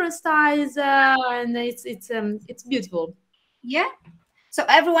all different styles, and it's beautiful. Yeah. So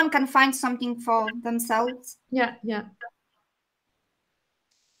everyone can find something for themselves. Yeah.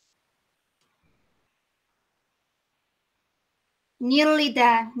 Nearly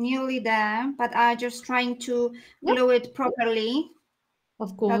there, but I'm just trying to glue it properly.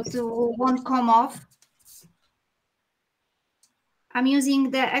 Of course. That won't come off. I'm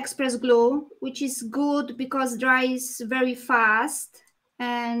using the express glue, which is good because dries very fast,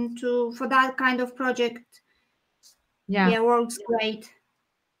 and for that kind of project, yeah, works great.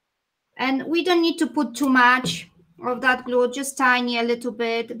 And we don't need to put too much of that glue, just tiny a little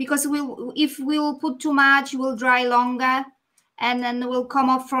bit, because if we will put too much, it will dry longer, and then it will come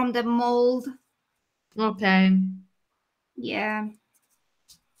off from the mold. Okay. Yeah.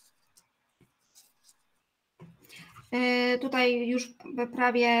 Tutaj już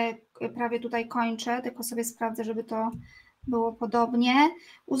prawie tutaj kończę, tylko sobie sprawdzę, żeby to było podobnie.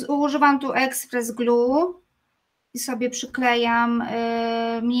 Używam tu Express Glue i sobie przyklejam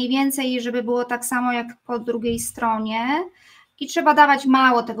mniej więcej, żeby było tak samo jak po drugiej stronie. I trzeba dawać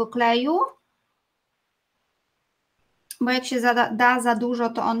mało tego kleju, bo jak się da za dużo,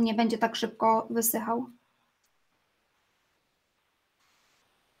 to on nie będzie tak szybko wysychał.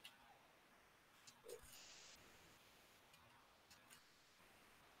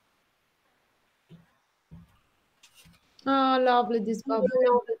 Oh, lovely, this bubble.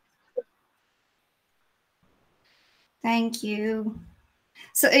 Thank you.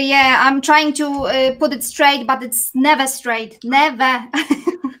 So yeah, I'm trying to put it straight, but it's never straight. Never.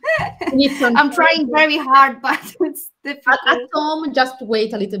 I'm trying very hard, but it's difficult. At home, just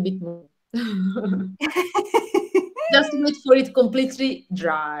wait a little bit more. Just wait for it completely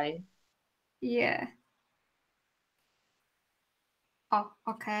dry. Yeah. Oh,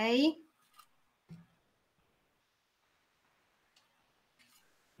 okay.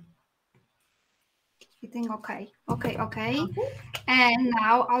 I think okay. And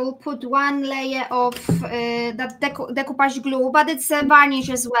now I will put one layer of that decoupage glue, but it's a varnish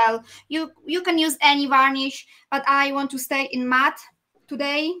as well. You can use any varnish, but I want to stay in matte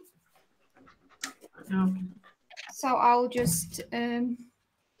today. Okay. So I'll just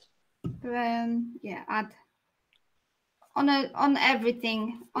add on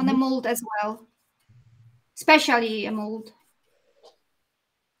everything, on a mold as well, especially a mold.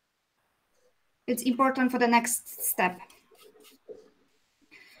 It's important for the next step.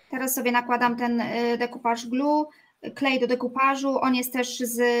 Teraz sobie nakładam ten decoupage glue, klej do dekoupażu. On jest też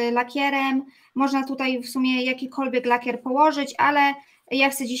z lakierem. Można tutaj w sumie jakikolwiek lakier położyć, ale ja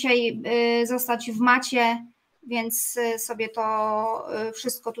chcę dzisiaj zostać w macie, więc sobie to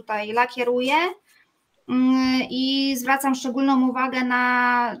wszystko tutaj lakieruję. I zwracam szczególną uwagę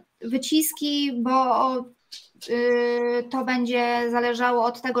na wyciski, bo to będzie zależało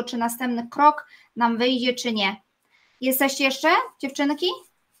od tego, czy następny krok nam wyjdzie, czy nie. Jesteście jeszcze, dziewczynki?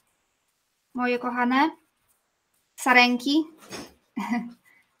 Moje kochane sarenki.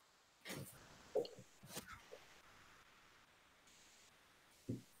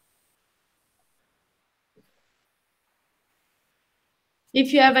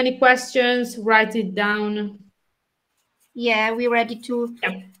 If you have any questions, write it down. Yeah, we're ready to.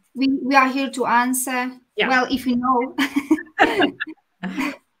 Yep. We are here to answer. Yeah. Well, if you know.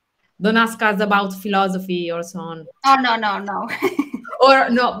 Don't ask us about philosophy or so on. Oh, no.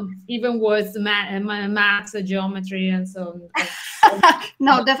 Or no, even worse, maths, geometry, and so on.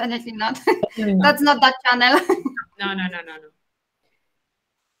 No, definitely not. That's not that channel. No.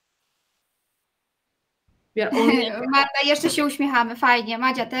 Marta, jeszcze się uśmiechamy, fajnie.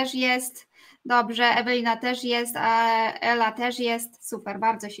 Madzia też jest, dobrze, Ewelina też jest, a Ela też jest, super,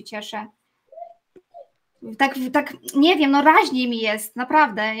 bardzo się cieszę. Tak, nie wiem, no raźniej mi jest,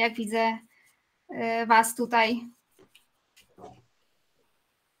 naprawdę, jak widzę was tutaj.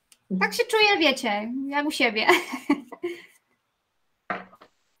 Tak się czuję, wiecie, jak u siebie.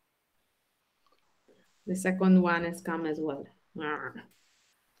 The second one has come as well.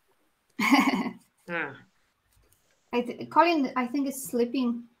 Colin, I think is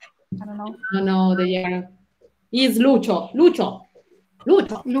sleeping. I don't know. No, they are. He's Lucio.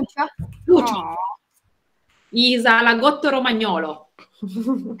 Oh. He's a lagotto romagnolo.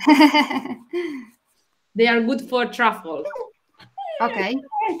 They are good for truffle. Okay.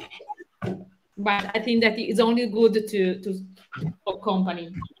 But I think that it's only good to for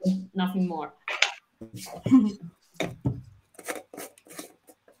company, nothing more.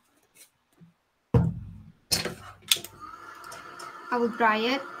 I will dry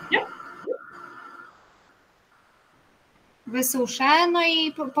it. Yep. Wysuszę, no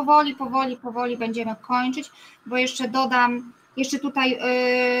i powoli będziemy kończyć, bo jeszcze dodam, jeszcze tutaj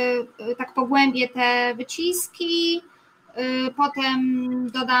tak pogłębię te wyciski, potem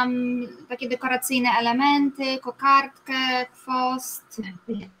dodam takie dekoracyjne elementy, kokardkę, chwost.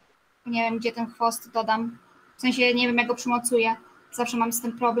 Nie wiem, gdzie ten chwost dodam, w sensie nie wiem, jak go przymocuję, zawsze mam z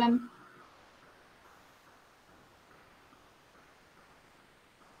tym problem.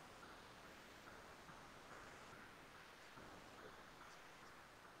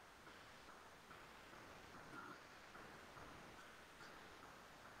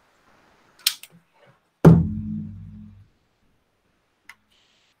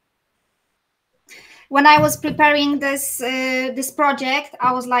 When I was preparing this project,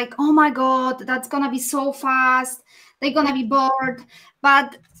 I was like, oh my God, that's gonna be so fast. They're gonna be bored.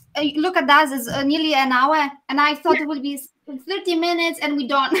 But look at that, it's nearly an hour. And I thought it would be 30 minutes and we're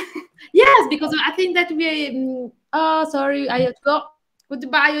done. Yes, because I think that we, sorry, I have to go.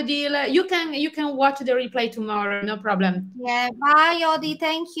 Goodbye, Odile. You can watch the replay tomorrow, no problem. Yeah, bye, Odi,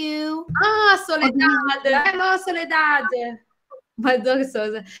 thank you. Soledad. Hello, Soledad. My dog is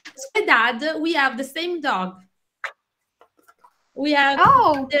so Soledad, we have the same dog. We have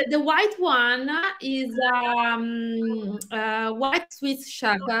the white one is white Swiss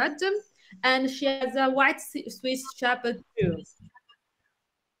Shepherd, and she has a white Swiss Shepherd too.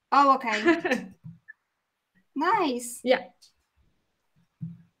 Oh, okay. Nice. Yeah.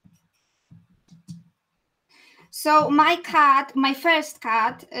 So my first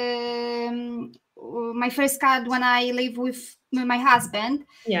cat when I live with my husband,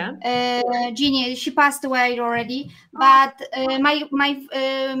 Jeannie, she passed away already, but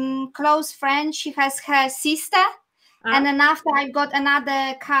my close friend, she has her sister, and then after I got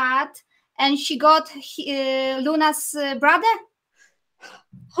another cat, and she got Luna's brother.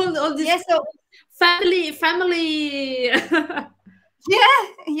 All this, yeah, so family.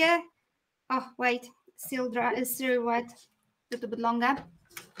 yeah. Oh wait, still dry, still wet, a little bit longer.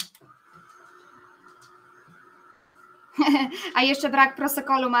 A jeszcze brak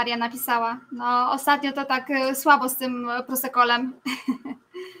prosekolu, Maria napisała. No, ostatnio to tak słabo z tym prosekolem.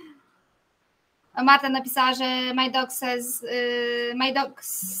 Marta napisała, że my dog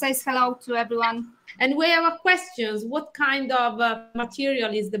says hello to everyone. And we have questions. What kind of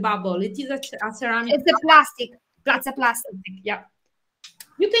material is the bubble? It is a ceramic. It's a plastic. It's a plastic. Yeah.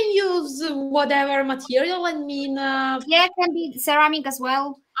 You can use whatever material. I mean, yeah, it can be ceramic as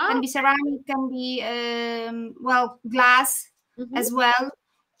well. Can be ceramic. Can be well, glass as well.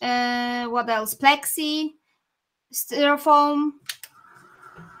 What else? Plexi, styrofoam.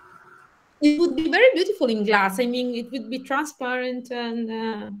 It would be very beautiful in glass. I mean, it would be transparent and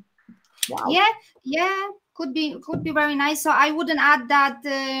wow. Yeah, could be very nice. So I wouldn't add that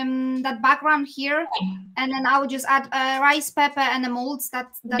that background here, and then I would just add rice pepper and the molds.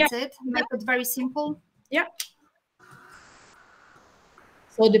 That's it. Make it very simple. Yeah.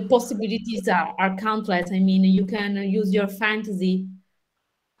 So the possibilities are countless. I mean, you can use your fantasy.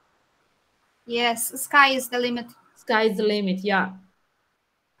 Yes, sky is the limit. Sky is the limit, yeah.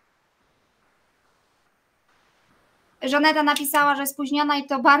 Żaneta napisała, że spóźniona i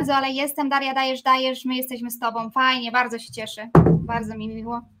to bardzo, ale jestem. Daria, dajesz, my jesteśmy z tobą. Fajnie, bardzo się cieszę. Bardzo mi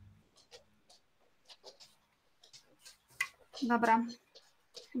miło. Dobra.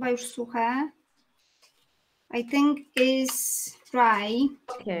 Chyba już suche. I think is dry.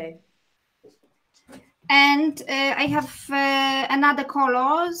 Okay. And I have another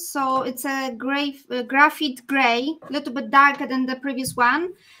color, so it's a graphite gray, a little bit darker than the previous one.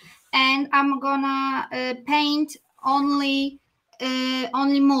 And I'm gonna paint only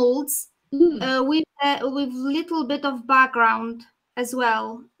molds with little bit of background as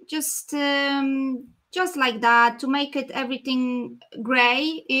well, just like that, to make it everything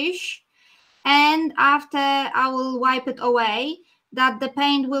grayish. And after I will wipe it away, that the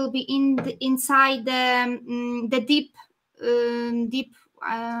paint will be inside the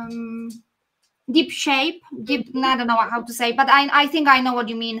deep shape. Deep, I don't know how to say, but I think I know what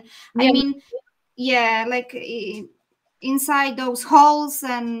you mean. Yeah. I mean, yeah, like inside those holes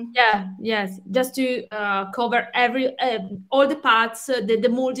and yes, just to cover all the parts, the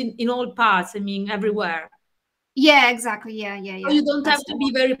mold in all parts. I mean, everywhere. Yeah, exactly. Yeah. So you don't have to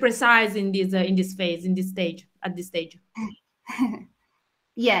be very precise in this phase, in this stage, at this stage.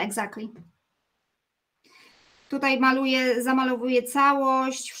 Yeah, exactly. Tutaj zamalowuję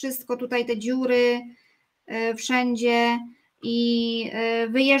całość, wszystko tutaj, te dziury wszędzie i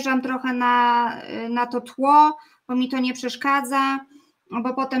wyjeżdżam trochę na to tło, bo mi to nie przeszkadza,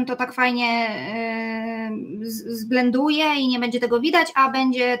 bo potem to tak fajnie zblenduje i nie będzie tego widać, a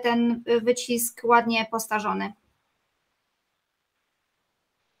będzie ten wycisk ładnie postarzony.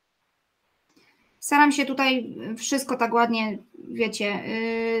 Staram się tutaj wszystko tak ładnie, wiecie,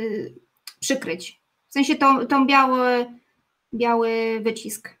 przykryć. W sensie tą biały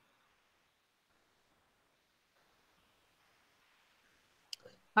wycisk.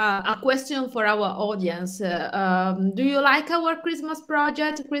 A question for our audience. Do you like our Christmas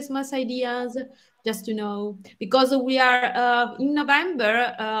project, Christmas ideas? Just to know, because we are in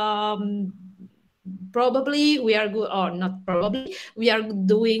November, probably we are good, or not probably, we are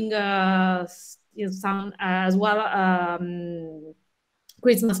doing some as well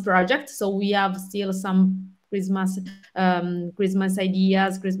Christmas project. So we have still some Christmas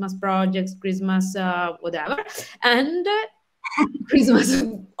ideas, Christmas projects, Christmas whatever, and Christmas,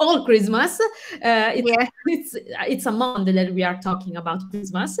 all Christmas. It's a month that we are talking about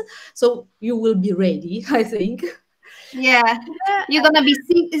Christmas, so you will be ready, I think. Yeah, you're gonna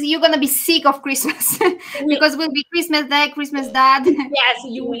be sick of Christmas because we'll be Christmas Day, Christmas Dad. Yes,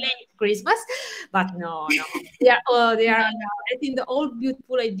 you will hate Christmas, but no. They are. I think the all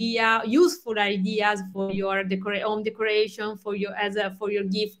beautiful idea, useful ideas for your home decoration, for your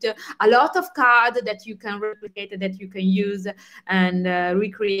gift. A lot of cards that you can replicate, that you can use and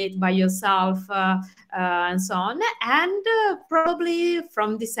recreate by yourself, and so on. And probably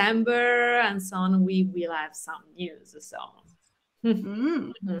from December and so on, we will have some news. So.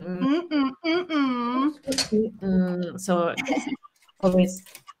 So always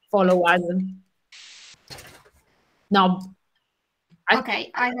follow us. Now,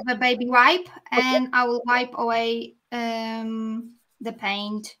 okay, I have a baby wipe, and I will wipe away the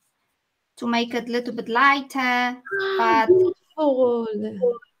paint to make it a little bit lighter. But beautiful.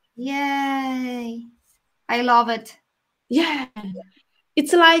 Yay! I love it. Yeah,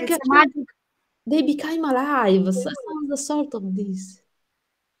 it's like it's magic. They became alive. Some sort of this.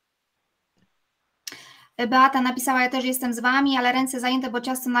 Beata napisała, ja też jestem z wami, ale ręce zajęte, bo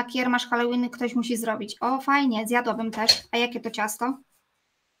ciasto na kiermasz Halloween ktoś musi zrobić. O, fajnie, zjadłabym też. A jakie to ciasto?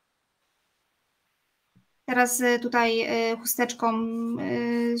 Teraz tutaj chusteczką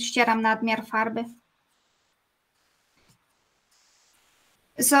ścieram nadmiar farby.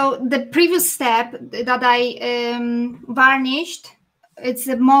 So the previous step that I varnished, it's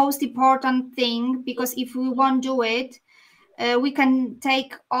the most important thing, because if we won't do it, we can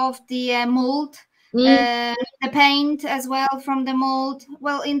take off the mold, the paint as well from the mold.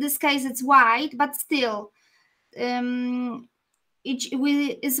 Well, in this case it's white, but still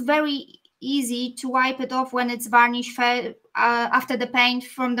it's very easy to wipe it off when it's varnished after the paint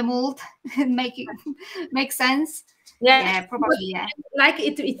from the mold. Make sense? Yeah, probably. Yeah, like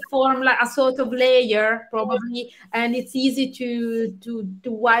it formed like a sort of layer probably, and it's easy to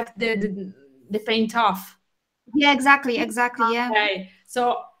wipe the paint off. Yeah, exactly. Yeah. Okay.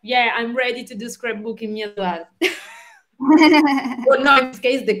 So yeah, I'm ready to do scrapbooking me as well. Well, no, in this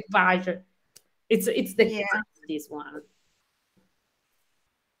case, decoupage. It's the this one.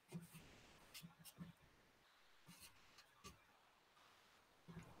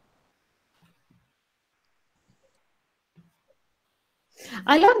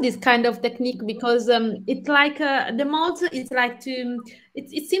 I love this kind of technique because it's like the molds. It's like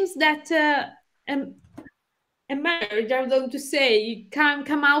it seems that a marriage, I'm going to say, can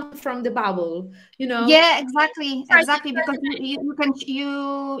come out from the bubble. You know. Yeah, exactly. Because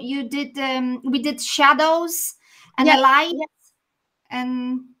you did we did shadows and the light,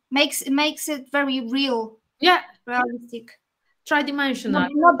 and makes it very real. Yeah, realistic. Tridimensional.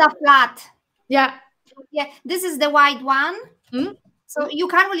 Not that flat. Yeah. Yeah, this is the white one. So you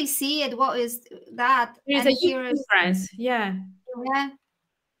can't really see it. What is that? There's a huge difference. Yeah. Yeah.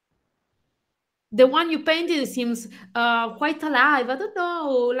 The one you painted seems quite alive. I don't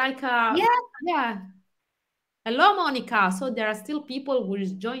know, like yeah. Hello, Monica. So there are still people who will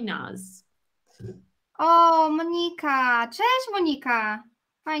join us. O, Monika. Cześć, Monika.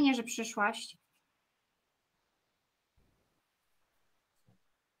 Fajnie, że przyszłaś.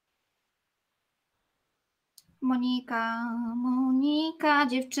 Monika,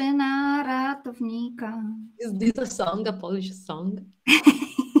 dziewczyna ratownika. Is this a song, a Polish song?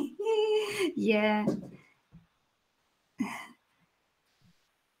 Yeah.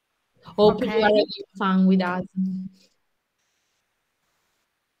 Hope you are having fun with us.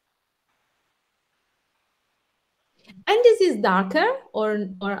 And this is darker or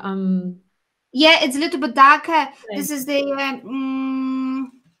yeah, it's a little bit darker. Okay. This is the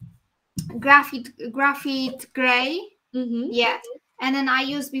graphite gray. Yeah, and then I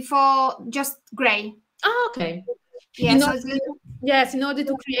used before just gray. Oh, okay. Yeah, so it's little... yes, in order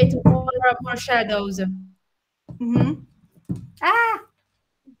to create more shadows. Ah,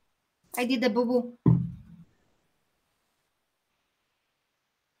 I did the boo-boo.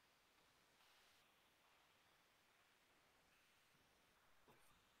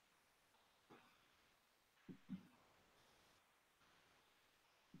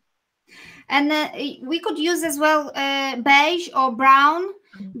 And we could use as well beige or brown,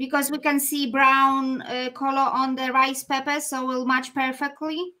 because we can see brown color on the rice pepper, so will match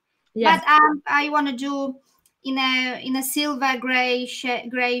perfectly. Yes. But I want to do in a silver gray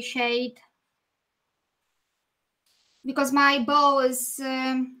shade, because my bow is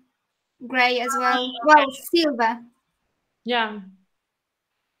gray as well. Well, silver. Yeah.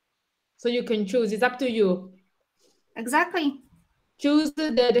 So you can choose. It's up to you. Exactly. Choose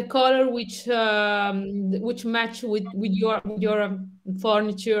the color which match with your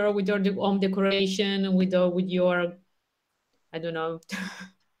furniture, with your home decoration, with your, I don't know.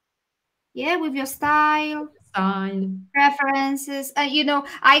 Yeah, with your style, preferences. You know,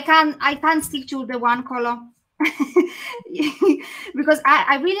 I can't stick to the one color because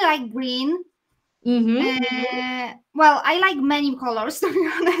I really like green. Well, I like many colors, to be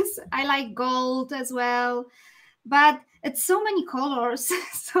honest. I like gold as well, but it's so many colors,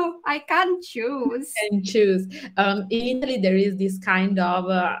 so I can't choose. In Italy, there is this kind of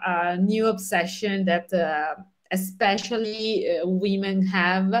new obsession that especially women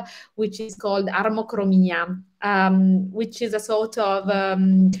have, which is called armochromia, which is a sort of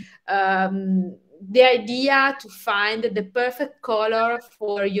the idea to find the perfect color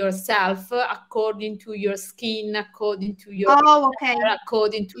for yourself according to your skin, according to your hair,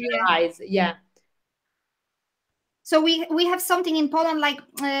 according to your eyes. Yeah. So we have something in Poland, like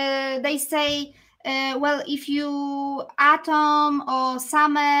they say, well, if you autumn or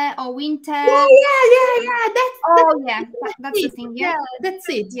summer or winter. Yeah. That's the thing. Yeah, that's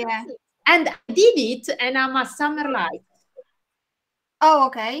it. Yeah. And I did it, and I'm a summer light. Oh,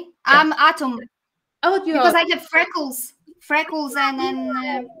 okay. Yeah. I'm autumn. Oh, because I have freckles, and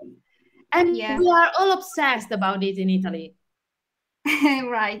yeah. We are all obsessed about it in Italy.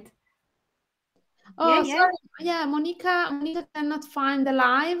 Right. Oh, sorry. Yeah, Monica cannot find the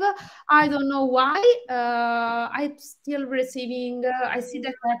live. I don't know why. I'm still receiving. I see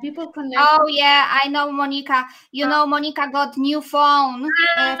that people connect. Oh yeah, I know Monica. You know, Monica got new phone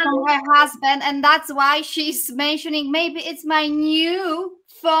from her husband, and that's why she's mentioning maybe it's my new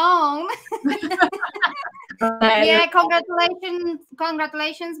phone. Yeah,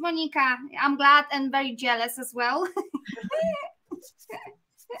 congratulations, Monica. I'm glad and very jealous as well.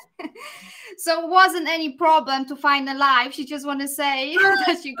 So it wasn't any problem to find a live. She just want to say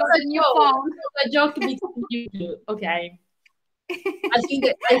that she got a new phone. A joke between you two. Okay. I think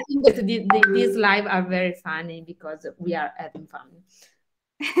that these live are very funny because we are having fun.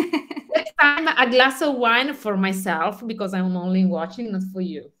 Next time, a glass of wine for myself because I'm only watching, not for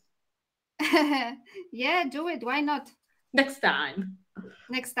you. Yeah, do it. Why not? Next time.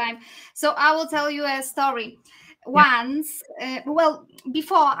 So I will tell you a story. Once, well,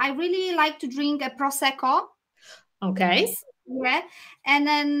 before I really like to drink a prosecco. Okay. Yeah, and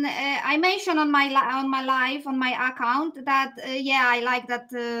then I mentioned on my live on my account that I like that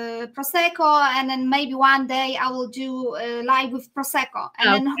prosecco, and then maybe one day I will do live with prosecco.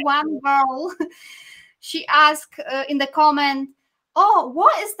 And then one girl, she asked in the comment, "Oh,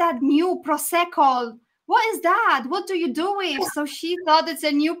 what is that new prosecco? What is that? What do you do with?" So she thought it's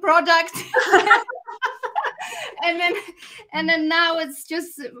a new product. and then now it's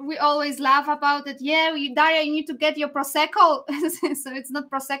just we always laugh about it. Yeah, Daria, you need to get your prosecco. So it's not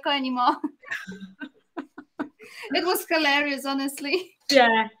prosecco anymore. It was hilarious, honestly.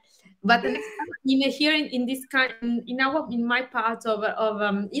 Yeah, but here in this kind in my part of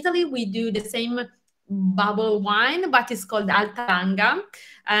Italy, we do the same bubble wine, but it's called Altalanga,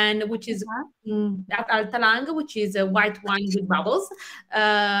 and which is Altalanga, which is a white wine with bubbles,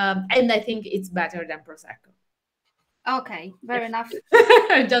 and I think it's better than prosecco. Okay, fair enough.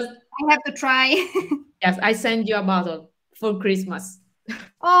 I have to try. Yes, I send you a bottle for Christmas.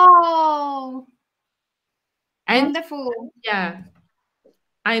 Oh, and, wonderful. Yeah,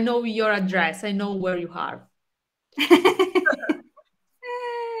 I know your address. I know where you are.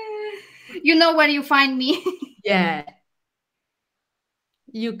 You know where you find me. Yeah.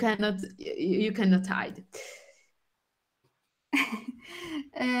 You cannot hide.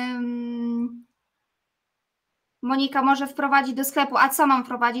 Monika może wprowadzić do sklepu. A co mam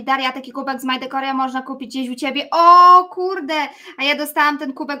wprowadzić? Daria, taki kubek z My Decoria można kupić gdzieś u ciebie. O kurde, a ja dostałam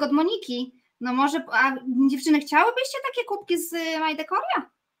ten kubek od Moniki. No może, a dziewczyny, chciałybyście takie kubki z My Decoria?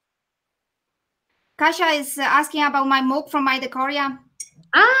 Kasia is asking about my mug from My Decoria.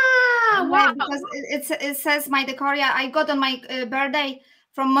 Wow. Because it says My Decoria. I got on my birthday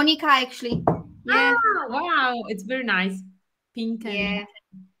from Monica, actually. Yeah. Wow, it's very nice. Pink and... Yeah.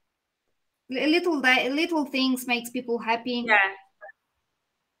 Little things makes people happy. Yeah.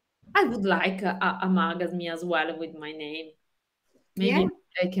 I would like a mug as me as well with my name. Maybe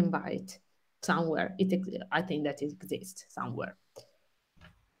I can buy it somewhere. I think that it exists somewhere.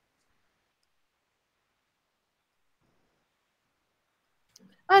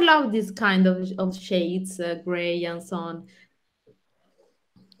 I love this kind of shades, gray and so on.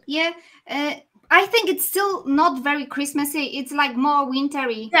 Yeah, I think it's still not very Christmassy. It's like more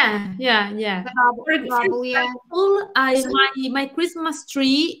wintry. Yeah. For example, my Christmas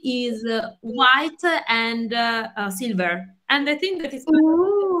tree is white and silver, and I think that it's.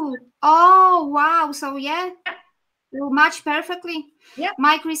 Ooh. Oh wow! So yeah, you match perfectly. Yeah.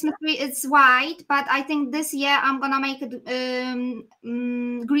 My Christmas tree is white, but I think this year I'm gonna make it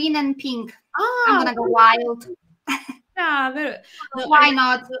green and pink. I'm gonna go wild. Yeah, why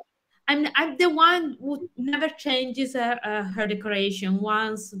not? I'm the one who never changes her decoration.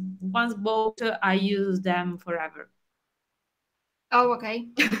 Once bought, I use them forever. Oh, okay.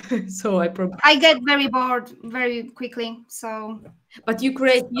 So I get very bored very quickly. So, but you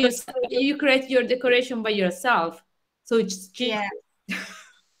create your decoration by yourself, so it's cheap.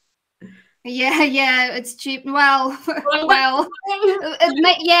 Yeah, it's cheap. Well,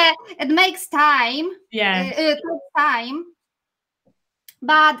 it makes time. Yeah, it takes time.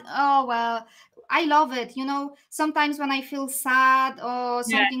 But oh well, I love it. You know, sometimes when I feel sad or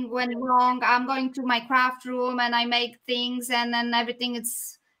something went wrong, I'm going to my craft room and I make things, and then everything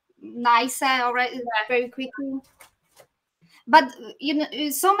is nicer already very quickly. But you know,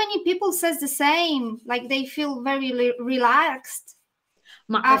 so many people says the same. Like they feel very relaxed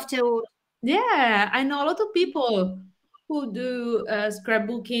afterwards. Yeah, I know a lot of people who do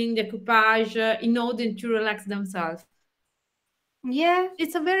scrapbooking, decoupage in order to relax themselves. Yeah,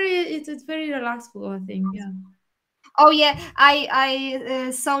 it's very relaxful, I think. Yeah. Oh yeah, I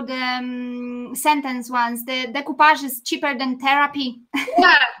saw the sentence once. The decoupage is cheaper than therapy.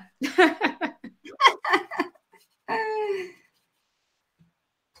 Yeah.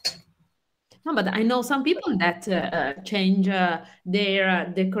 No, but I know some people that change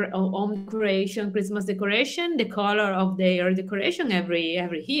their home decoration, Christmas decoration, the color of their decoration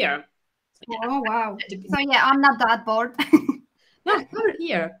every year. Oh wow! So yeah, I'm not that bored. No, every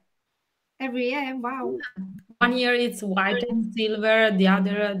year. Every year, wow. One year it's white and silver.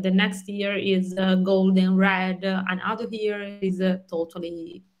 The next year is gold and red. Another year is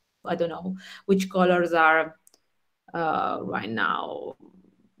totally, I don't know which colors are right now.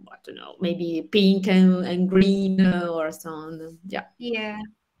 I don't know, maybe pink and green or some. Yeah. Yeah.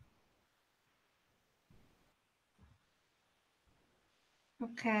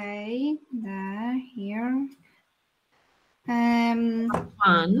 Okay, there, here.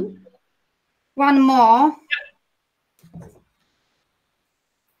 One more.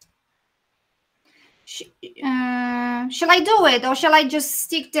 Shall I do it, or shall I just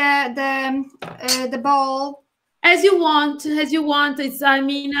stick the ball? As you want. It's, I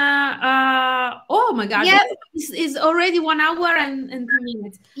mean, oh my God, yeah, it's already 1 hour and 10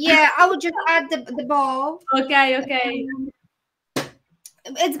 minutes. Yeah, I would just add the ball. Okay.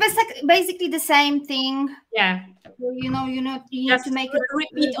 It's basically the same thing. Yeah. You need Just to make it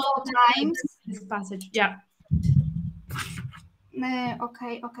repeat all 4 times. This passage. Yeah.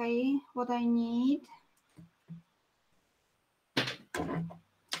 Okay. What I need.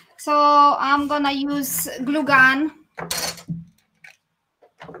 So I'm gonna use glue gun.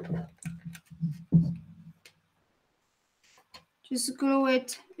 Just glue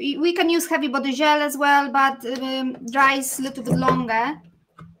it. We can use heavy body gel as well, but dries a little bit longer.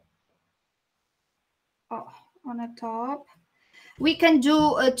 Oh, on the top. We can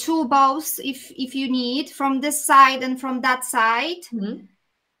do 2 bows if you need, from this side and from that side. Mm-hmm.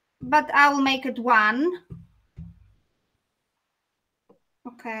 But I will make it 1.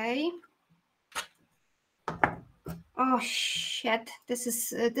 Okay. Oh shit! This is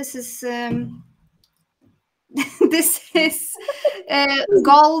this is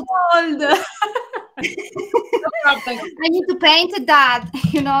gold. No problem. I need to paint that,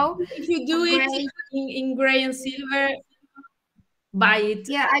 If you do it in gray and silver, buy it.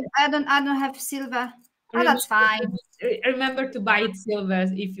 Yeah, I don't have silver. Oh, that's fine. Remember to buy it silver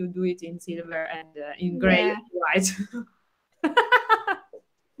if you do it in silver and in gray and white.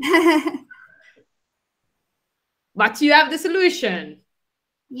 But you have the solution.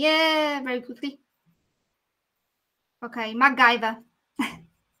 Yeah, very quickly. Okay, MacGyver.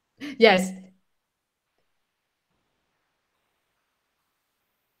 Yes.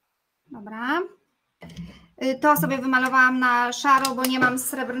 Dobra. To sobie wymalowałam na szaro, bo nie mam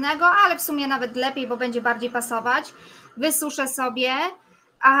srebrnego, ale w sumie nawet lepiej, bo będzie bardziej pasować. Wysuszę sobie.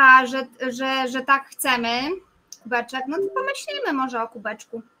 Aha, że tak chcemy. Kubeczek. No to pomyślimy może o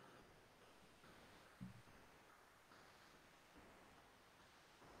kubeczku.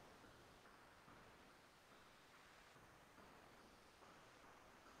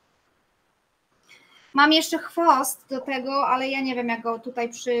 Mam jeszcze chwost do tego, ale ja nie wiem, jak go tutaj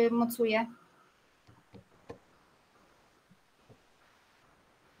przymocuję.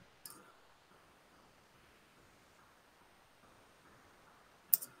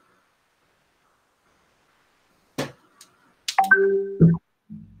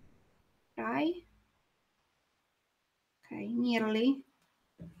 Try. Okay, nearly.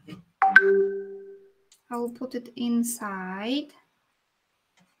 I will put it inside.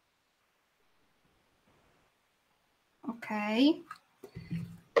 Okay.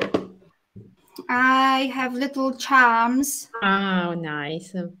 I have little charms. Oh,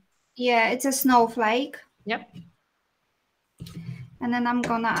 nice. Yeah, it's a snowflake. Yep. And then I'm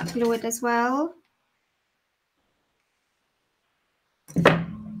gonna glue it as well.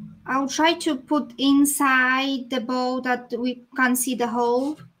 I'll try to put inside the bow that we can see the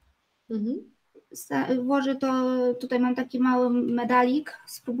hole. Włożę to, tutaj mam taki mały medalik.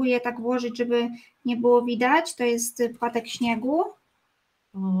 Spróbuję tak włożyć, żeby nie było widać. To jest płatek śniegu.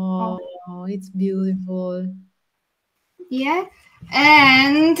 Oh, it's beautiful. Yeah,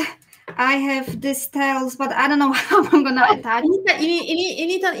 and I have these tails, but I don't know how I'm gonna attach.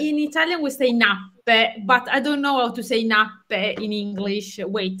 In Italian we say nappe, but I don't know how to say nappe in English.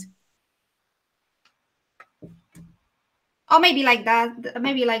 Wait. Oh, maybe like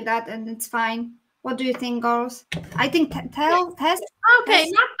that, and it's fine. What do you think, girls? I think tail.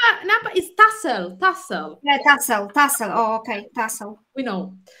 Okay, nappa is tassel. Yeah, tassel. Oh, okay, tassel. We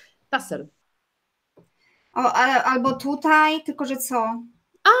know, tassel. O, albo tutaj, tylko że co?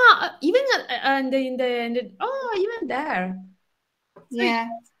 Even in the even there. Yeah.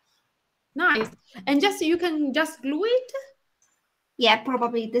 Nice. And you can just glue it? Yeah,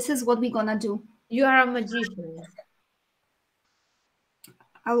 probably. This is what we're gonna do. You are a magician.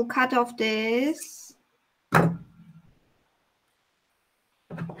 I will cut off this.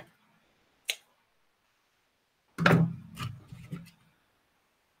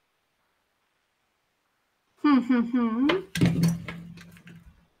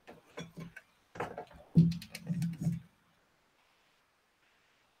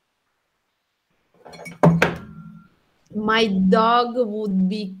 My dog would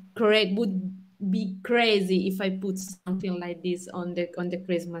be crazy if I put something like this on the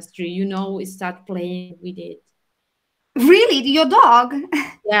Christmas tree. You know, start playing with it. Really, your dog?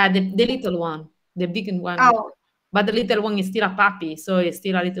 Yeah, the little one, the big one. Oh, but the little one is still a puppy, so it's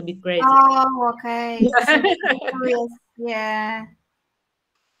still a little bit crazy. Oh, okay. So curious. Yeah.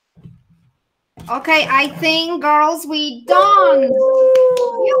 Okay, I think, girls, we done. Do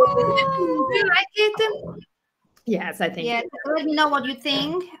you like it? Yes, I think. Yeah, let me know what you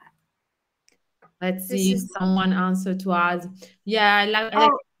think. Let's see if someone answered to us. Yeah, I like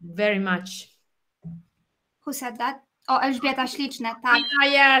it very much. Who said that? Oh, Elżbieta Śliczne, tak.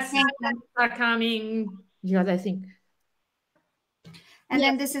 Yes, are coming. Yes, I think. And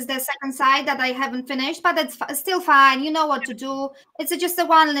then this is the second side that I haven't finished, but it's still fine. You know what to do. It's just a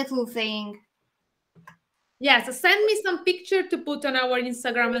one little thing. Yes, send me some picture to put on our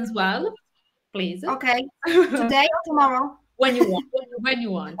Instagram as well, please. Okay. Today or tomorrow? When you want. When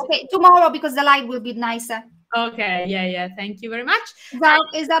you want. Okay, tomorrow because the light will be nicer. Okay. Yeah. Thank you very much.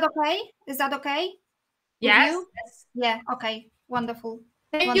 Is that okay? Is that okay? Yes. Yeah. Okay. Wonderful.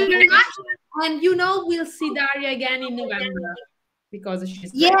 Thank you very much. And you know, we'll see Daria again in November because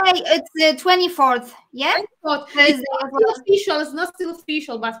she's great. Yeah, it's the 24th. Yeah. It's not still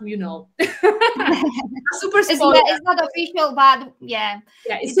official, but you know. Super spoiler. It's not official, but yeah.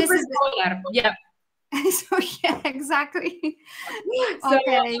 Yeah, it's super spoiler. Yeah. So yeah, exactly. So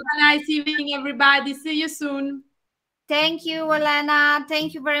okay. Have a nice evening, everybody. See you soon. Thank you, Elena.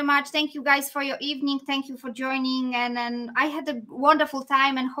 Thank you very much. Thank you guys for your evening. Thank you for joining. And I had a wonderful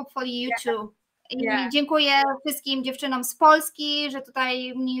time and hopefully you too. I dziękuję wszystkim dziewczynom z Polski,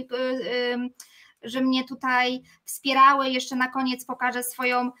 że mnie tutaj wspierały. Jeszcze na koniec pokażę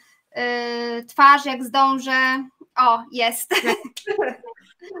swoją twarz, jak zdążę. O, jest.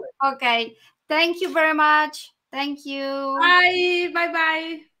 Okay. Thank you very much. Thank you. Bye.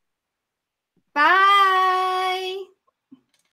 Bye.